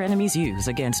your enemies use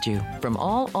against you. From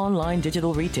all online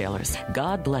digital retailers,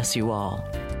 God bless you all.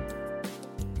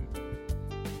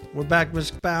 We're back,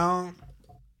 Ms. Bow.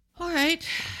 All right.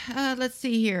 Let's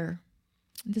see here.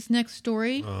 This next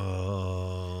story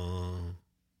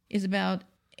is about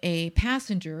a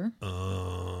passenger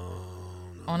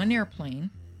on an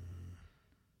airplane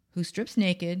who strips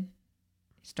naked,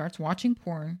 starts watching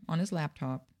porn on his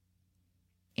laptop,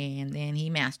 and then he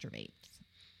masturbates.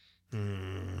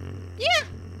 Yeah.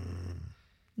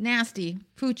 Nasty.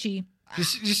 Poochie. You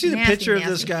see the picture of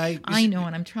this guy? I know,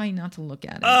 and I'm trying not to look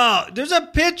at it. Oh, there's a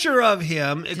picture of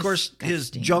him. Disgusting. Of course,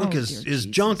 his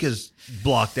junk is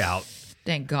blocked out.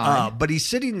 Thank God. But he's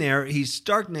sitting there. He's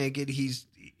stark naked.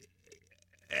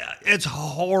 It's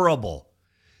horrible.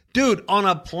 Dude, on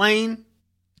a plane,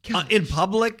 in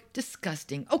public.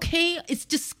 Disgusting. Okay, it's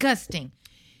disgusting.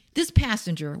 This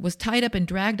passenger was tied up and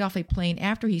dragged off a plane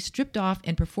after he stripped off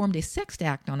and performed a sex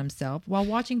act on himself while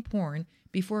watching porn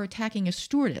before attacking a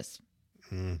stewardess.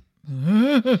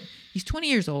 He's 20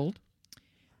 years old,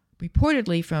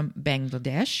 reportedly from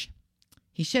Bangladesh.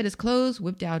 He shed his clothes,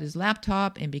 whipped out his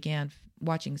laptop, and began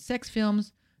watching sex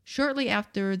films shortly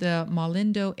after the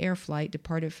Malindo air flight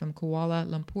departed from Kuala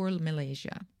Lumpur,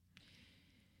 Malaysia.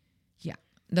 Yeah.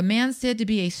 The man said to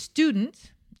be a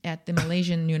student at the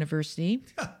Malaysian University.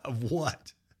 Of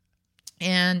what?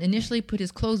 And initially put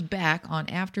his clothes back on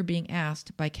after being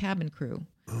asked by cabin crew.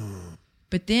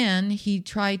 But then he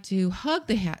tried to hug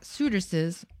the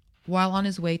stewardesses while on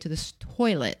his way to the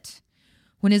toilet.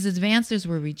 When his advances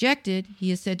were rejected,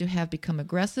 he is said to have become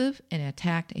aggressive and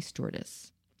attacked a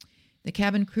stewardess. The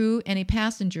cabin crew and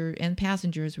passengers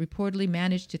reportedly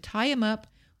managed to tie him up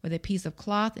with a piece of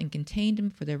cloth and contained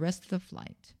him for the rest of the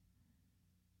flight.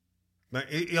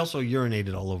 He also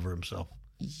urinated all over himself.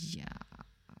 Yeah.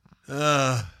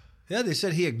 They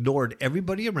said he ignored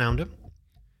everybody around him,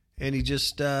 and he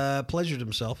just pleasured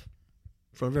himself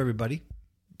in front of everybody,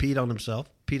 peed on himself,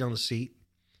 peed on the seat.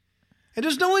 And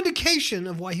there's no indication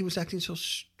of why he was acting so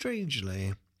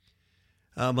strangely.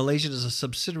 Malaysia is a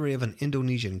subsidiary of an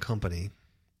Indonesian company,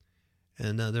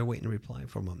 and they're waiting a reply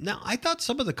from him. Now, I thought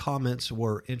some of the comments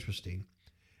were interesting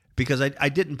because I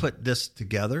didn't put this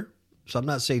together, so I'm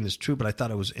not saying it's true, but I thought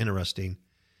it was interesting.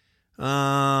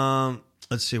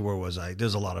 Let's see, where was I?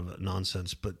 There's a lot of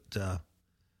nonsense, but...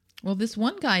 Well, this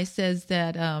one guy says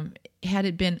that had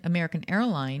it been American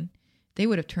Airline, they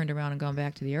would have turned around and gone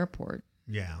back to the airport.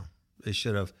 Yeah. They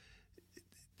should have.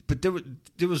 But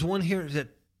there was one here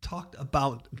that talked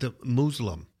about the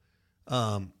Muslim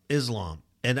Islam.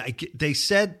 And they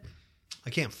said, I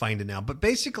can't find it now, but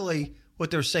basically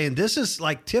what they're saying, this is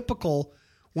like typical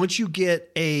once you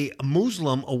get a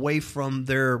Muslim away from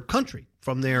their country,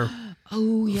 from their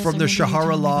from their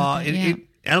Shahara law. I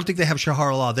don't think they have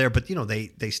Shahara law there, but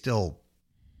they still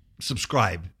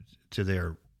subscribe to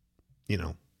their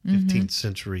 15th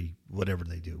century whatever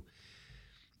they do.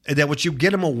 And then once you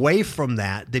get them away from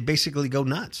that, they basically go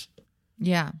nuts.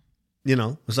 Yeah.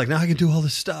 It's like, now I can do all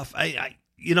this stuff. I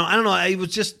don't know.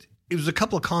 It was a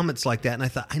couple of comments like that, and I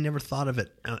thought, I never thought of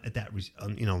it at that,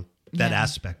 that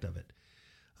aspect of it.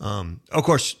 Of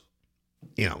course,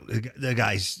 the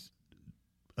guy's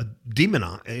a demon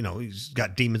on, he's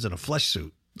got demons in a flesh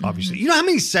suit, obviously. You know how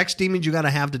many sex demons you got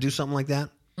to have to do something like that?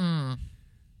 A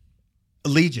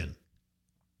legion.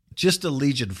 Just a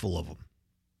legion full of them.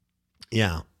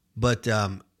 Yeah. But,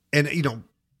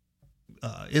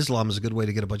 Islam is a good way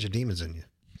to get a bunch of demons in you.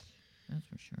 That's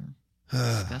for sure.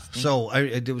 So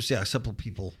there was a couple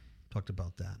people talked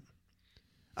about that.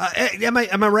 Am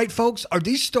I right, folks? Are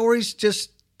these stories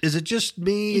is it just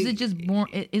me?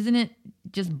 Isn't it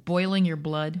just boiling your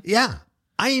blood? Yeah.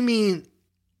 I mean,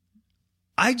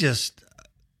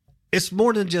 it's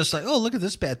more than just like, oh, look at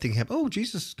this bad thing happen. Oh,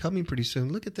 Jesus is coming pretty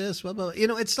soon. Look at this. Blah, blah.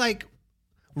 It's like,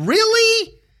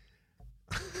 really?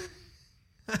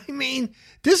 I mean,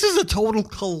 this is a total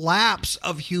collapse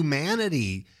of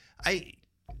humanity.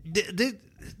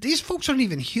 These folks aren't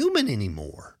even human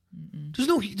anymore.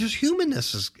 There's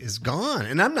humanness is gone.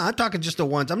 And I'm not talking just the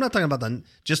ones. I'm not talking about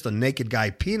just the naked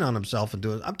guy peeing on himself and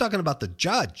doing it. I'm talking about the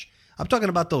judge. I'm talking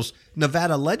about those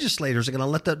Nevada legislators are going to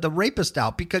let the rapist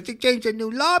out because they changed a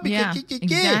new law.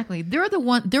 Exactly. They're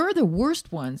the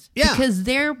worst ones. Yeah. Because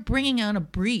they're bringing on a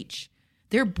breach.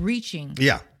 They're breaching.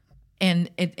 Yeah. And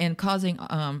causing,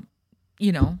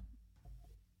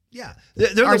 yeah,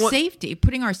 they're our safety,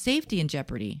 putting our safety in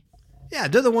jeopardy. Yeah,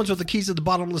 they're the ones with the keys to the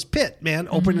bottomless pit, man,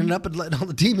 opening it up and letting all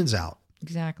the demons out.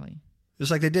 Exactly.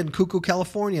 Just like they did in Cuckoo,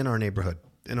 California, in our neighborhood,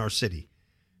 in our city.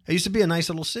 It used to be a nice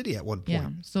little city at one point. Yeah,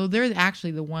 so they're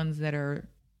actually the ones that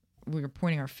we're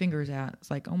pointing our fingers at. It's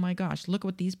like, oh my gosh, look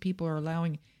what these people are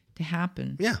allowing to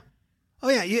happen. Yeah. Oh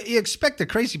yeah, you expect the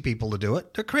crazy people to do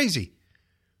it. They're crazy.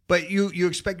 But you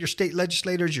expect your state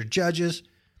legislators, your judges,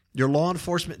 your law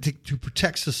enforcement to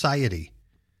protect society.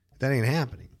 That ain't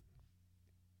happening.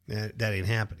 That ain't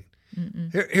happening.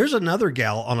 Here's another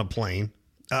gal on a plane.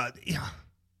 When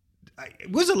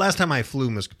was the last time I flew,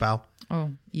 Ms. Kapow?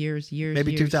 Oh, years.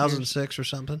 Maybe 2006 or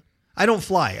something. I don't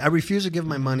fly. I refuse to give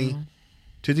my money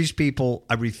to these people.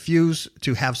 I refuse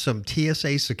to have some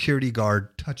TSA security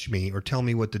guard touch me or tell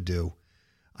me what to do.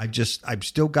 I've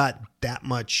still got that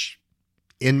much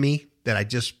in me that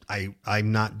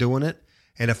I'm not doing it.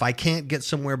 And if I can't get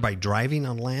somewhere by driving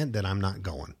on land, then I'm not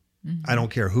going. I don't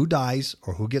care who dies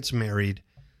or who gets married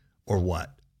or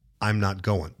what. I'm not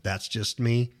going. That's just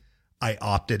me. I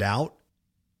opted out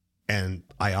and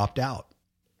I opt out.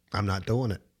 I'm not doing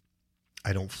it.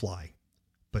 I don't fly.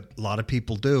 But a lot of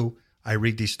people do. I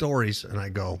read these stories and I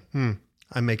go, I'm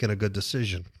making a good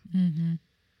decision.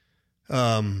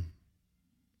 Yeah.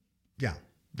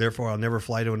 Therefore, I'll never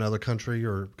fly to another country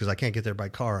or because I can't get there by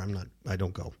car. I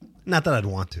don't go. Not that I'd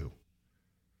want to.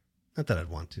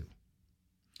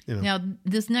 Now,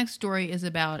 this next story is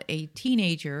about a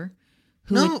teenager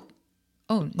who... No.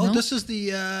 No? This is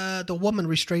the woman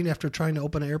restrained after trying to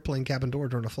open an airplane cabin door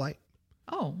during a flight.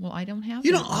 Oh, well, I don't have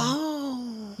You that don't... one.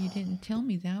 Oh. You didn't tell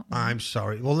me that one. I'm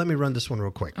sorry. Well, let me run this one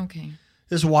real quick. Okay.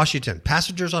 This is Washington.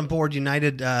 Passengers on board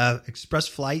United Express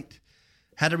flight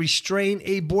had to restrain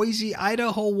a Boise,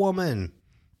 Idaho woman.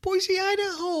 Boise,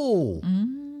 Idaho.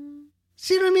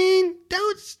 See what I mean?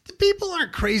 The people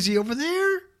aren't crazy over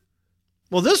there.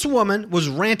 Well, this woman was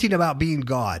ranting about being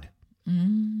God.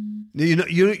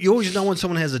 You always know when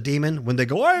someone has a demon when they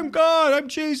go, "I'm God, I'm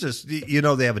Jesus." You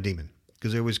know they have a demon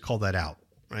because they always call that out,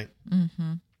 right?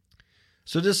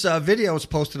 So this video was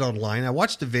posted online. I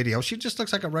watched the video. She just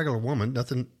looks like a regular woman.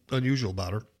 Nothing unusual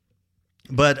about her.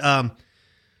 But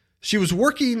she was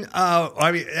working.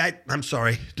 I'm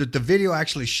sorry. The video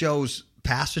actually shows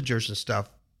passengers and stuff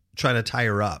trying to tie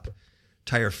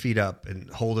her feet up and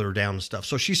hold her down and stuff.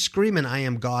 So she's screaming, "I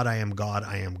am God, I am God,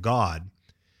 I am God."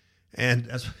 And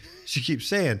that's what she keeps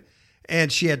saying.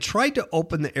 And she had tried to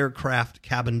open the aircraft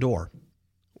cabin door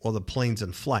while the plane's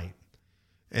in flight.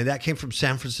 And that came from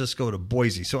San Francisco to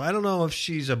Boise. So I don't know if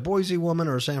she's a Boise woman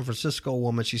or a San Francisco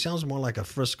woman. She sounds more like a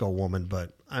Frisco woman,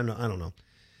 but I don't know.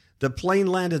 The plane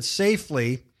landed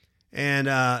safely, and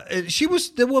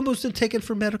the woman was then taken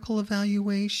for medical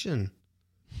evaluation.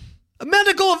 A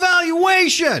medical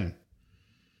evaluation!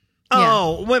 Yeah.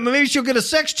 Oh, well, maybe she'll get a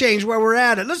sex change where we're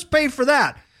at it. Let's pay for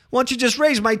that. Why don't you just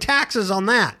raise my taxes on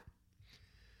that?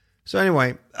 So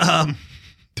anyway, there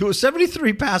were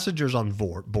 73 passengers on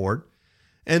board,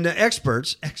 and the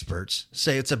experts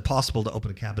say it's impossible to open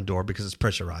a cabin door because it's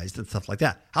pressurized and stuff like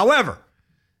that. However,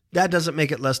 that doesn't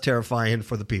make it less terrifying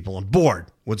for the people on board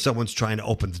when someone's trying to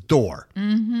open the door.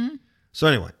 Mm-hmm. So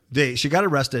anyway, she got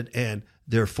arrested, and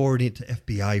they're forwarding it to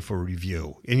FBI for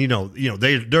review. And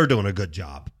they're doing a good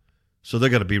job, so they're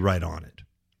going to be right on it.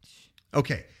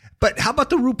 Okay, but how about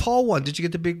the RuPaul one? Did you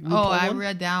get the big RuPaul one? I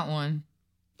read that one.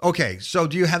 Okay, so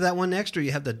do you have that one next, or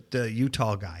you have the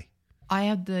Utah guy? I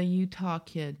have the Utah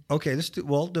kid. Okay, then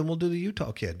we'll do the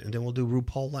Utah kid, and then we'll do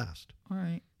RuPaul last. All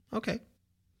right. Okay.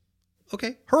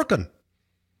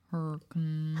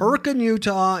 Hurricane,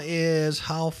 Utah is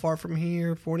how far from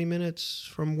here? 40 minutes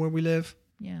from where we live?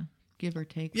 Yeah, give or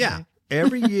take. Yeah, 5.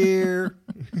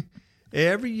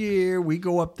 every year we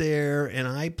go up there, and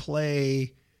I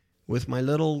play with my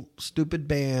little stupid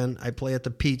band. I play at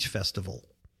the Peach Festival,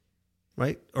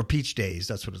 right? Or Peach Days,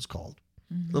 that's what it's called.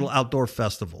 Mm-hmm. Little outdoor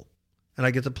festival. And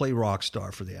I get to play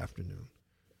Rockstar for the afternoon.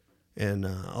 And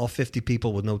all 50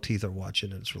 people with no teeth are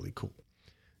watching, and it's really cool.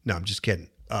 No, I'm just kidding.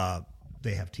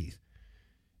 They have teeth.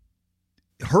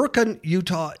 Hurricane,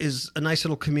 Utah is a nice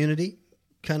little community.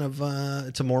 Kind of,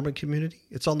 it's a Mormon community.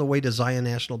 It's on the way to Zion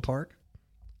National Park.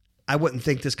 I wouldn't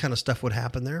think this kind of stuff would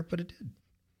happen there, but it did.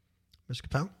 Ms.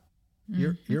 Capel,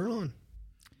 you're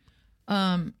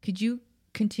on. Could you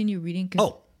continue reading?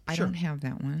 Oh, I sure. don't have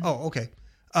that one. Oh, okay.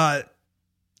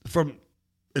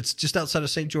 It's just outside of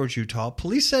St. George, Utah.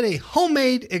 Police said a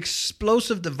homemade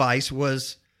explosive device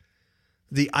was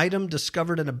the item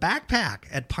discovered in a backpack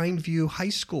at Pineview High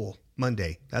School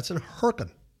Monday. That's in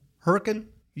Hurricane,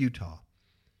 Utah.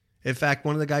 In fact,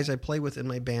 one of the guys I play with in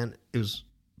my band was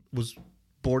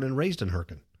born and raised in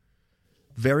Hurricane.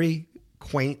 Very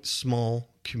quaint, small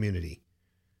community.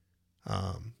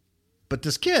 But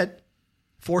this kid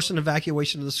forced an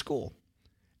evacuation of the school.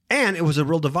 And it was a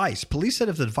real device. Police said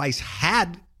if the device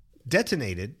had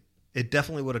detonated, it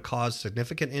definitely would have caused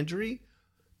significant injury,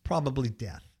 probably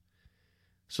death.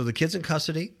 So the kid's in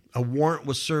custody. A warrant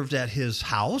was served at his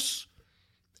house,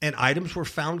 and items were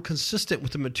found consistent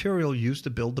with the material used to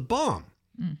build the bomb.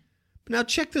 Mm. But now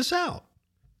check this out.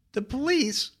 The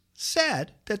police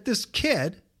said that this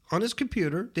kid, on his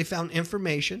computer, they found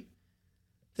information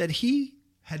that he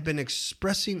had been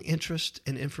expressing interest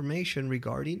in information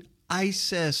regarding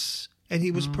ISIS, and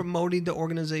he was promoting the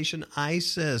organization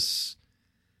ISIS.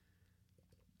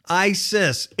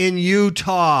 ISIS in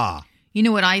Utah. You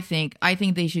know what I think? I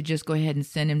think they should just go ahead and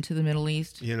send him to the Middle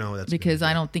East. That's because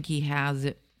I don't think he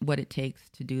has what it takes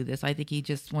to do this. I think he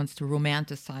just wants to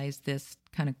romanticize this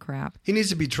kind of crap. He needs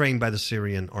to be trained by the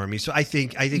Syrian army. So I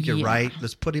think you're right.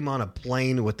 Let's put him on a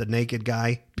plane with the naked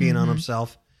guy peeing on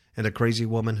himself and a crazy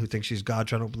woman who thinks she's God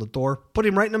trying to open the door. Put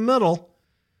him right in the middle.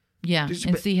 Yeah,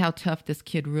 and see how tough this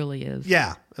kid really is.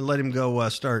 Yeah, and let him go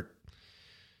start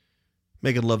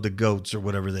making love to goats or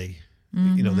whatever they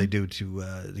do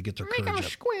to get their courage up. Make them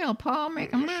squeal, Paul. Make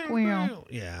them squeal.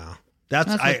 Yeah. That's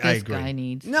what I this agree. guy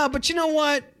needs. No, but you know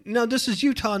what? No, this is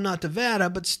Utah, not Nevada,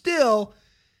 but still,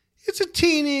 it's a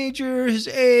teenager, his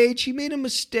age. He made a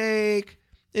mistake.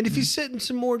 And if he's sitting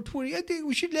some more than 20, I think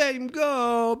we should let him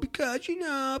go because,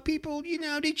 people,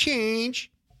 they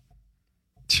change.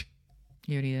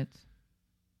 Idiots.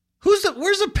 Where's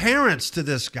the parents to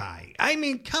this guy? I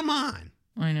mean, come on.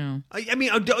 I know. I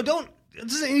mean,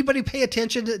 does anybody pay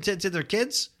attention to their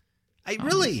kids?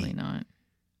 Obviously not.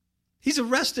 He's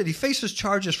arrested. He faces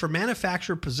charges for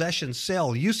manufacture, possession,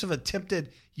 sale, use of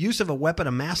a weapon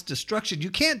of mass destruction.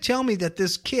 You can't tell me that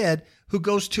this kid who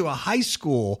goes to a high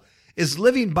school is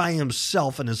living by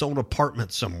himself in his own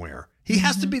apartment somewhere. He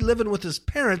has to be living with his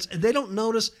parents, and they don't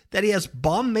notice that he has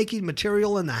bomb-making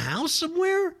material in the house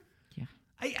somewhere? Yeah.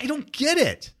 I don't get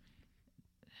it.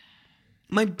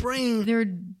 My brain...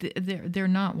 They're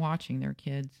not watching their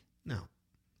kids. No.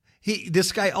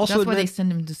 This guy also... That's why they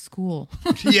send him to school.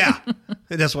 Yeah.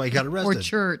 That's why he got arrested. Or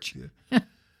church.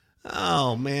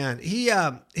 Oh, man.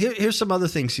 Here's some other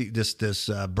things this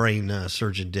brain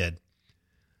surgeon did.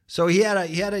 So he had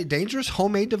a dangerous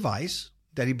homemade device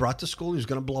that he brought to school. He was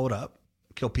going to blow it up,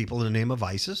 kill people in the name of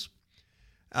ISIS.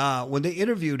 When they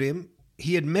interviewed him,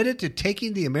 he admitted to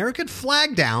taking the American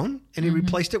flag down, and he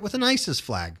replaced it with an ISIS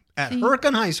flag at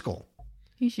Hurricane High School.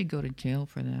 He should go to jail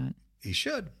for that. He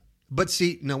should. But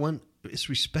see, no one is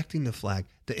respecting the flag.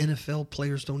 The NFL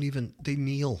players they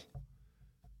kneel.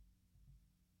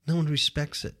 No one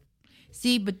respects it.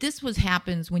 See, but this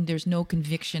happens when there's no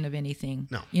conviction of anything.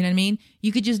 No. You know what I mean?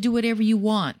 You could just do whatever you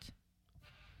want.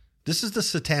 This is the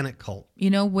satanic cult.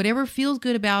 Whatever feels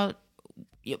good about,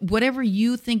 whatever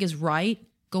you think is right,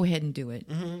 go ahead and do it.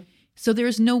 So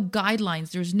there's no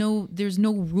guidelines. There's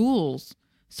no rules.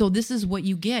 So this is what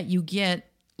you get. You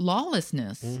get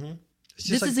lawlessness.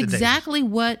 This is exactly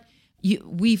what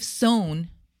we've sown,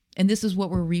 and this is what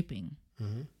we're reaping.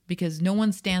 Because no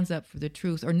one stands up for the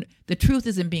truth, or the truth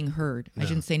isn't being heard. I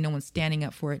shouldn't say no one's standing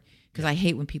up for it, because I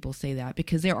hate when people say that,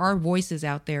 because there are voices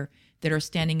out there that are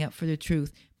standing up for the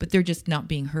truth, but they're just not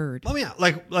being heard. Oh yeah,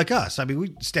 like us. I mean,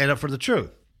 we stand up for the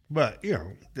truth, but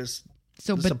this.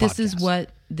 So, this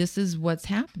but this is what's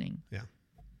happening. Yeah.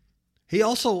 He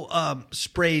also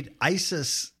sprayed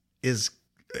ISIS is.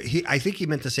 I think he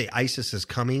meant to say ISIS is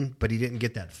coming, but he didn't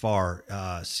get that far.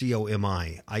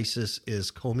 COMI. ISIS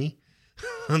is coming.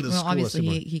 Well,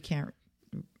 obviously he can't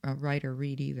write or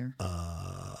read either.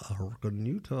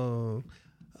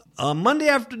 Monday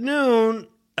afternoon,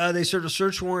 they served a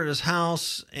search warrant at his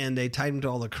house, and they tied him to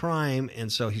all the crime,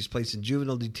 and so he's placed in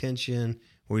juvenile detention,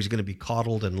 where he's going to be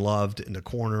coddled and loved in the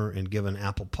corner and given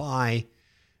apple pie,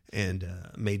 and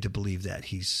made to believe that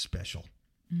he's special.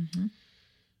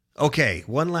 Okay,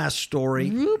 one last story.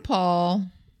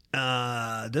 RuPaul.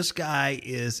 This guy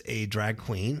is a drag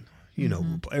queen. You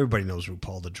know, everybody knows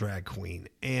RuPaul, the drag queen.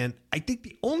 And I think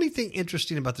the only thing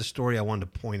interesting about the story I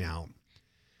wanted to point out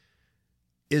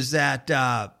is that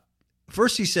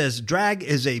first he says drag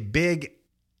is a big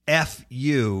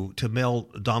FU to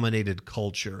male-dominated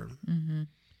culture.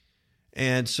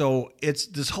 And so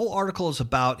this whole article is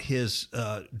about his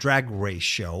drag race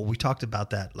show. We talked about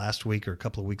that last week or a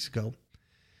couple of weeks ago.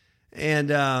 And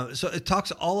so it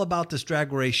talks all about this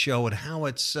drag race show and how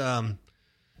it's,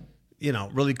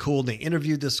 really cool. And they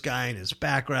interviewed this guy and his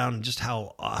background and just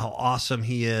how awesome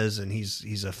he is. And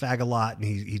he's a fag-a-lot, and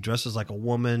he dresses like a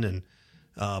woman and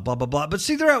blah, blah, blah. But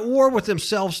see, they're at war with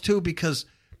themselves too, because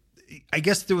I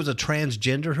guess there was a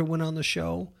transgender who went on the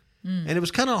show. And it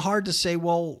was kind of hard to say,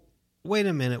 well, wait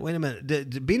a minute.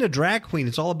 Being a drag queen,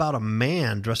 it's all about a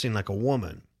man dressing like a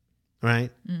woman,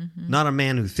 right? Not a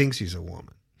man who thinks he's a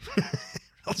woman.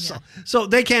 So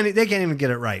they can't even get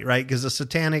it right? Because the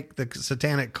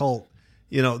satanic cult,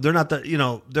 they're not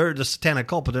they're the satanic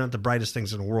cult, but they're not the brightest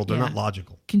things in the world. They're not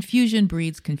logical. Confusion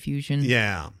breeds confusion.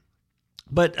 Yeah.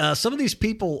 But some of these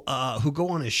people who go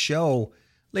on his show,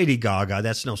 Lady Gaga,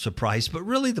 that's no surprise, but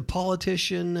really the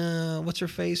politician, what's her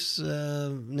face?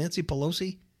 Nancy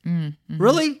Pelosi?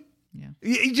 Really? Yeah.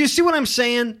 You see what I'm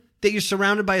saying? That you're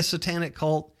surrounded by a satanic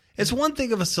cult? It's one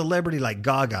thing of a celebrity like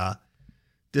Gaga.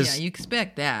 You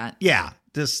expect that. Yeah,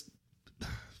 this,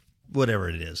 whatever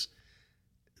it is.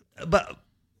 But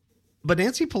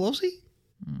Nancy Pelosi?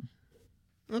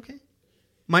 Okay.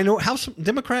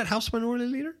 Democrat House Minority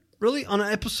Leader? Really? On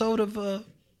an episode of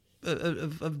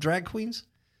Drag Queens?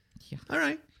 Yeah. All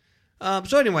right.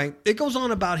 So anyway, it goes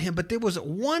on about him, but there was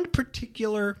one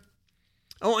particular...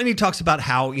 Oh, and he talks about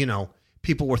how,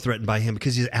 people were threatened by him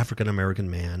because he's an African-American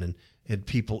man, and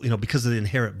people, because of the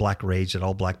inherent black rage that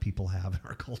all black people have in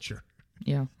our culture.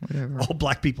 Yeah, whatever. All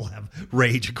black people have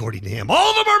rage, according to him. All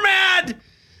of them are mad!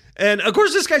 And, of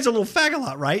course, this guy's a little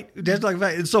fag-a-lot, right?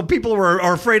 And so people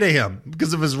are afraid of him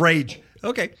because of his rage.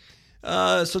 Okay.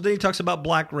 So then he talks about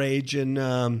black rage, and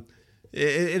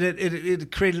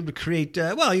it created him to create,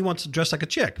 he wants to dress like a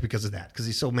chick because of that, because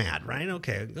he's so mad, right?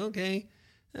 Okay.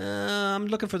 I'm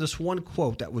looking for this one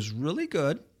quote that was really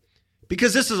good,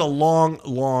 because this is a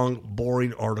long,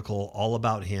 boring article all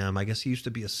about him. I guess he used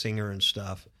to be a singer and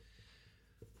stuff.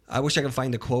 I wish I could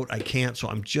find the quote. I can't, so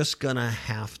I'm just going to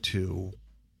have to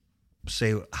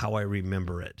say how I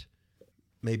remember it.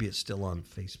 Maybe it's still on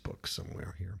Facebook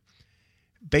somewhere here.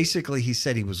 Basically, he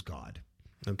said he was God.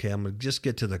 Okay, I'm going to just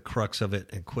get to the crux of it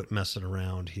and quit messing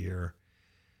around here.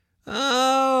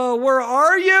 Oh, where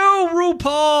are you,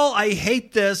 RuPaul? I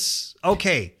hate this.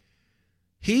 Okay.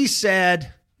 He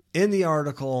said in the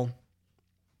article,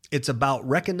 it's about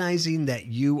recognizing that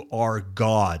you are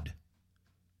God,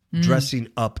 dressing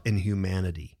up in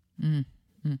humanity. I'm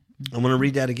going to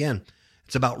read that again.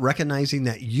 It's about recognizing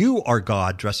that you are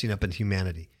God, dressing up in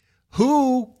humanity.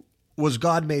 Who was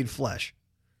God made flesh?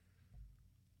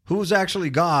 Who was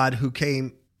actually God who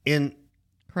came in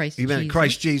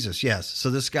Christ Jesus, yes. So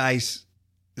this guy's,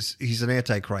 he's an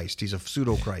antichrist. He's a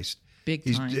pseudo-Christ. Big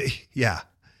time. Yeah.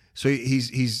 So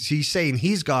he's saying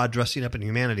he's God dressing up in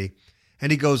humanity.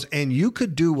 And he goes, and you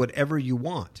could do whatever you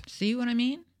want. See what I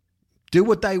mean? Do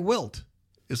what thou wilt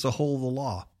is the whole of the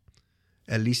law.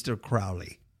 Aleister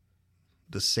Crowley,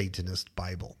 the Satanist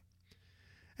Bible.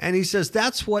 And he says,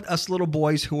 that's what us little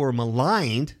boys who are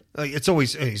maligned, he's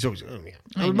always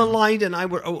maligned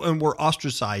and we're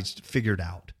ostracized, figured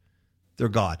out. They're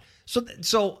God. So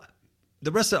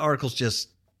the rest of the article's just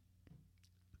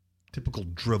typical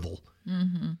drivel.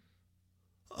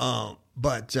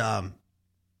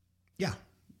 Yeah,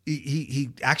 he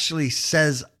actually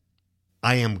says,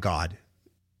 "I am God"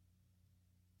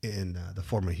 in the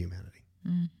form of humanity.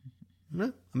 Mm-hmm. Yeah,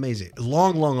 amazing.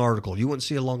 Long article. You wouldn't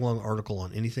see a long article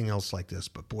on anything else like this,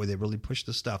 but boy, they really push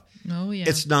this stuff. Oh yeah,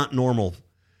 it's not normal.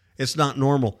 It's not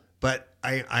normal. But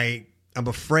I'm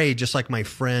afraid, just like my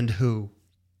friend who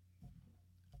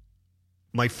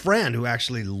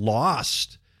actually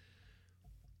lost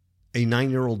a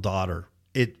 9-year-old daughter.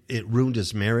 It ruined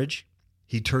his marriage.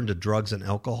 He turned to drugs and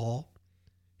alcohol.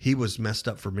 He was messed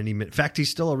up for many. In fact, he's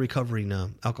still a recovering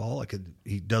alcoholic.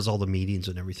 He does all the meetings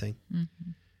and everything.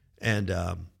 Mm-hmm.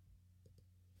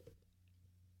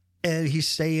 And he's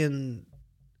saying,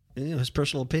 his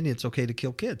personal opinion, it's okay to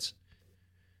kill kids.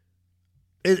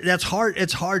 That's hard.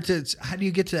 It's hard to. How do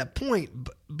you get to that point?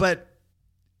 But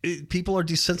people are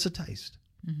desensitized.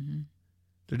 Mm-hmm.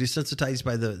 They're desensitized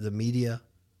by the media,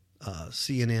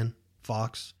 CNN,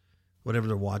 Fox, whatever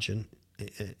they're watching.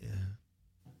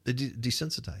 They're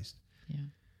desensitized. Yeah.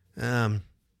 And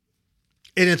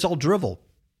it's all drivel.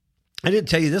 I didn't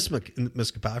tell you this,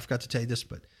 Ms. Kapow. I forgot to tell you this,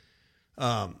 but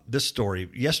this story.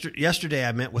 Yesterday,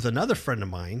 I met with another friend of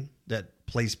mine that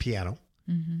plays piano,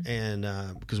 mm-hmm.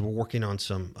 and because we're working on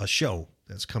a show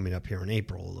that's coming up here in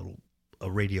April, a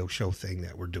radio show thing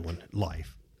that we're doing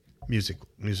live,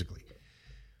 musically.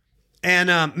 And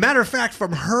matter of fact,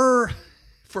 from her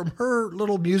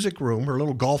little music room, her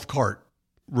little golf cart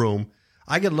room,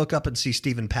 I could look up and see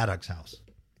Stephen Paddock's house,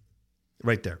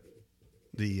 right there,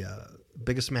 the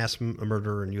biggest mass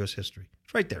murderer in U.S. history.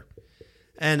 It's right there.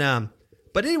 And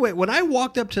but anyway, when I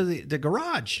walked up to the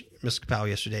garage, Ms. Kapow,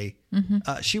 yesterday,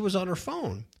 mm-hmm. She was on her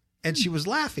phone and she was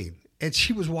laughing and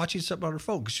she was watching something on her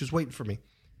phone because she was waiting for me.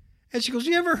 And she goes,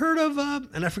 "You ever heard of?"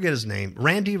 And I forget his name,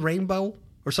 Randy Rainbow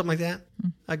or something like that. Mm-hmm.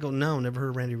 I go, "No, never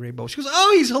heard of Randy Rainbow." She goes,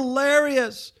 "Oh, he's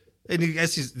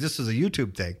this is a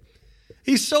YouTube thing.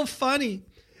 He's so funny,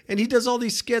 and he does all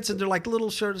these skits, and they're like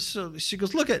little shorts." So she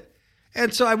goes, "Look at,"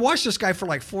 and so I watched this guy for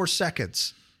like 4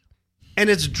 seconds, and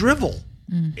it's drivel.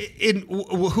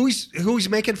 Who he's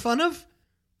making fun of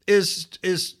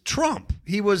is Trump.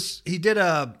 He did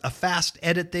a fast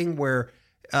edit thing where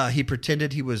he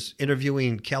pretended he was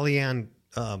interviewing Kellyanne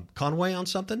Conway on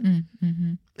something,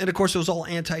 mm-hmm. and of course it was all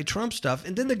anti-Trump stuff.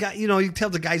 And then the guy, you tell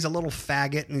the guy's a little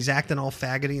faggot, and he's acting all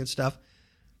faggoty and stuff.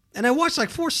 And I watched like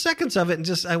 4 seconds of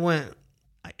it, and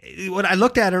when I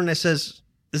looked at her and I says,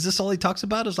 "Is this all he talks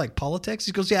about? Is like politics?"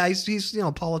 He goes, "Yeah, he's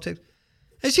politics."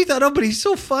 And she thought, "Oh, but he's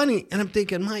so funny." And I'm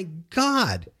thinking, my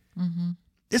God, mm-hmm.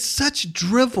 It's such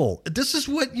drivel. This is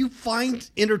what you find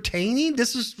entertaining.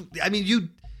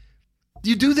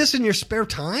 You do this in your spare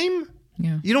time.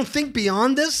 Yeah. You don't think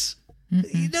beyond this.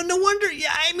 Mm-hmm. No wonder.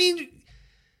 Yeah,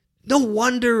 no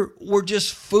wonder we're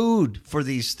just food for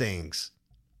these things.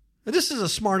 And this is a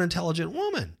smart, intelligent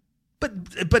woman,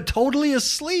 but totally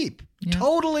asleep. Yeah.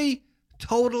 Totally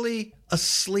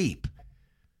asleep.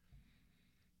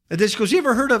 And then she goes, "You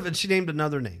ever heard of?" And she named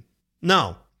another name.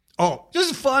 No. "Oh,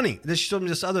 this is funny." Then she told me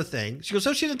this other thing. She goes,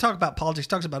 "So she didn't talk about politics,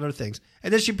 talks about other things."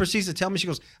 And then she proceeds to tell me, she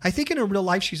goes, "I think in her real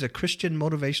life, she's a Christian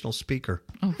motivational speaker."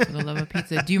 Oh, for the love of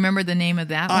pizza. Do you remember the name of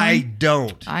that one? I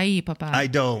don't. Ay, papa. I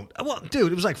don't. Well,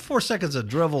 dude, it was like 4 seconds of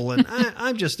drivel, and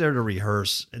I'm just there to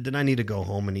rehearse. And then I need to go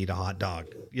home and eat a hot dog,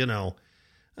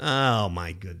 Oh,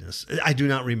 my goodness. I do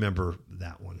not remember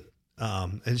that one.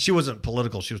 And she wasn't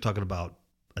political. She was talking about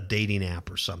a dating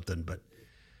app or something, but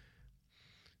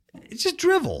it's just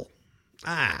drivel.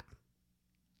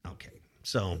 Okay.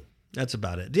 So that's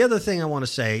about it. The other thing I want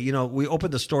to say, we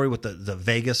opened the story with the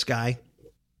Vegas guy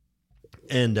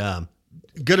and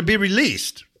going to be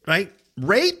released, right?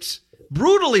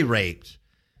 Brutally raped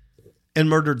and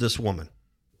murdered this woman.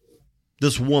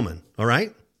 All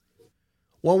right?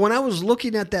 Well, when I was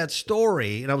looking at that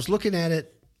story, and I was looking at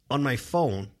it on my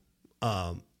phone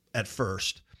at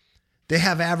first, they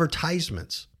have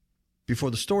advertisements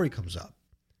before the story comes up.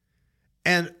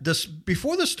 And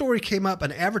before the story came up,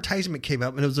 an advertisement came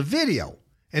up, and it was a video.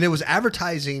 And it was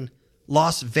advertising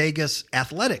Las Vegas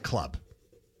Athletic Club.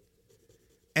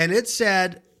 And it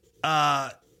said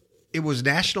it was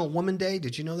National Woman Day.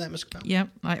 Did you know that, Ms. Kapow? Yep.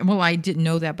 I didn't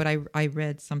know that, but I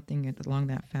read something along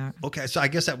that fact. Okay, so I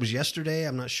guess that was yesterday.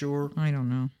 I'm not sure. I don't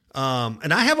know.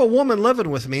 And I have a woman living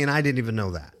with me, and I didn't even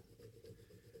know that.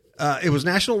 It was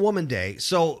National Woman Day.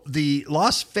 So the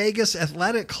Las Vegas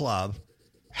Athletic Club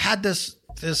had this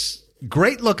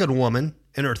great-looking woman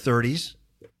in her 30s,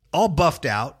 all buffed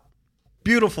out,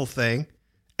 beautiful thing,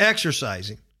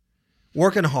 exercising,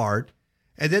 working hard.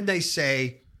 And then they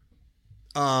say,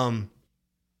 you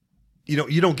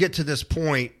don't get to this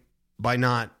point by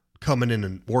not coming in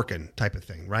and working type of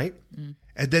thing, right? Mm.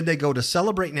 And then they go to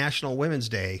celebrate National Women's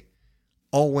Day.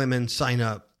 All women sign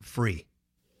up free.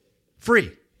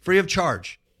 Free of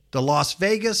charge. The Las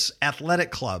Vegas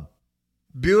Athletic Club.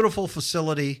 Beautiful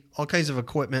facility, all kinds of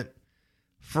equipment,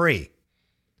 free.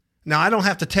 Now, I don't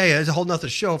have to tell you, it's a whole nother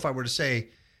show if I were to say,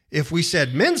 if we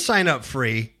said men sign up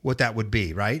free, what that would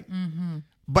be, right? Mm-hmm.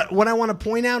 But what I want to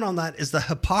point out on that is the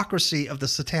hypocrisy of the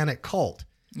satanic cult.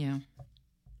 Yeah.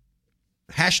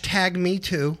 Hashtag me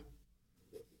too.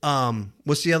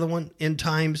 What's the other one? End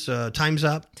times, time's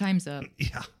up. Time's up.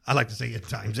 Yeah, I like to say end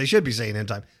times. They should be saying end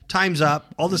time. Time's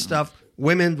up. All this stuff.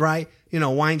 Women, right? You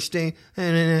know, Weinstein.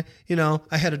 And, you know,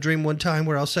 I had a dream one time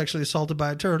where I was sexually assaulted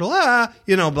by a turtle.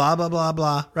 You know, blah, blah, blah,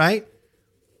 blah, right?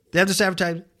 They have this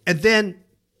advertising. And then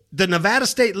the Nevada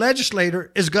state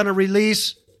legislator is going to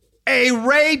release a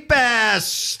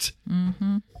rapist.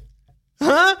 Mm-hmm.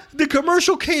 Huh? The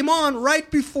commercial came on right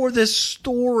before this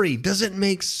story. Doesn't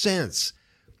make sense.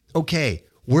 Okay,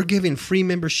 we're giving free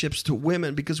memberships to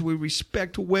women because we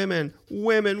respect women.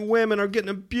 Women are getting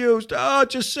abused. Oh,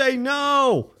 just say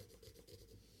no.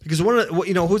 Because one of the,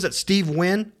 you know, who's that? Steve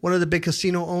Wynn, one of the big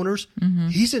casino owners. Mm-hmm.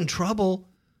 He's in trouble.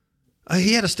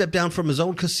 He had to step down from his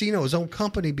own casino, his own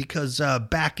company, because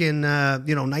back in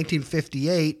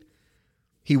 1958,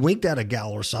 he winked at a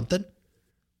gal or something.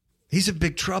 He's in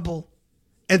big trouble.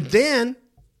 And then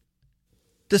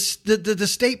the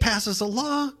state passes a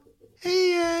law.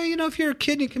 Hey, if you're a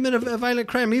kid and you commit a violent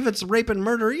crime, even if it's rape and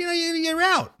murder, you're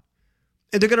out.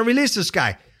 And they're going to release this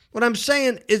guy. What I'm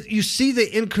saying is you see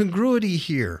the incongruity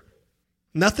here.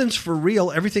 Nothing's for real.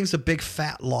 Everything's a big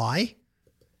fat lie.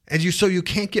 And so you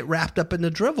can't get wrapped up in the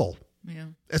drivel. Yeah.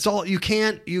 It's all you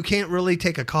can't really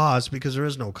take a cause because there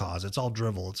is no cause. It's all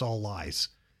drivel. It's all lies.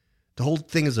 The whole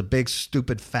thing is a big,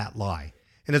 stupid, fat lie.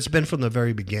 And it's been from the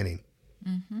very beginning.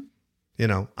 Mm-hmm.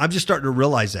 I'm just starting to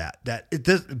realize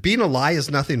that being a lie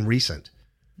is nothing recent.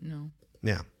 No.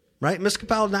 Yeah. Right? Miss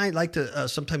Capel and I like to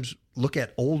sometimes look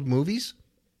at old movies.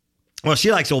 Well,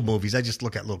 she likes old movies. I just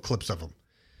look at little clips of them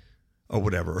or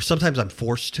whatever. Or sometimes I'm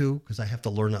forced to because I have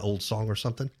to learn an old song or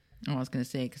something. Oh, I was going to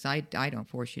say, because I don't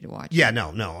force you to watch. Yeah,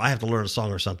 no. I have to learn a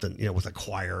song or something, with a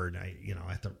choir. And I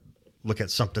have to look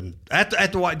at something. I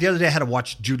have to watch, the other day I had to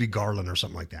watch Judy Garland or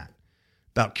something like that.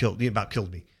 About killed me.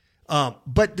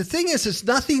 But the thing is, it's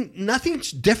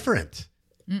nothing's different.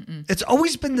 Mm-mm. It's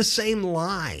always been the same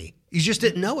lie. You just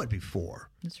didn't know it before.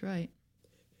 That's right.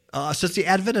 Since the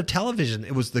advent of television,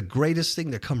 it was the greatest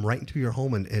thing to come right into your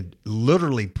home and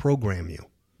literally program you,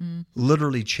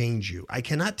 literally change you. I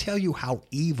cannot tell you how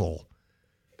evil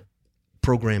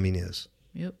programming is.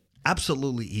 Yep.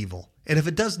 Absolutely evil. And if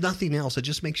it does nothing else, it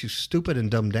just makes you stupid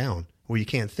and dumbed down where you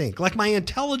can't think. Like my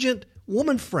intelligent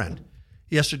woman friend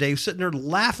yesterday was sitting there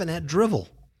laughing at drivel.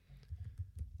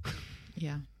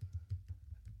 Yeah.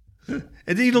 And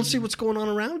then you don't see what's going on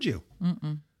around you.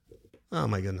 Mm-mm. Oh,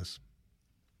 my goodness.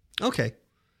 Okay.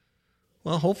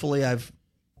 Well, hopefully I've,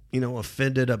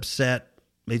 offended, upset,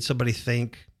 made somebody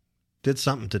think, did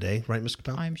something today. Right, Ms.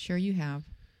 Capel? I'm sure you have.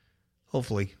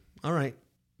 Hopefully. All right.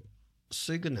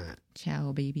 Say goodnight.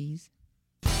 Ciao, babies.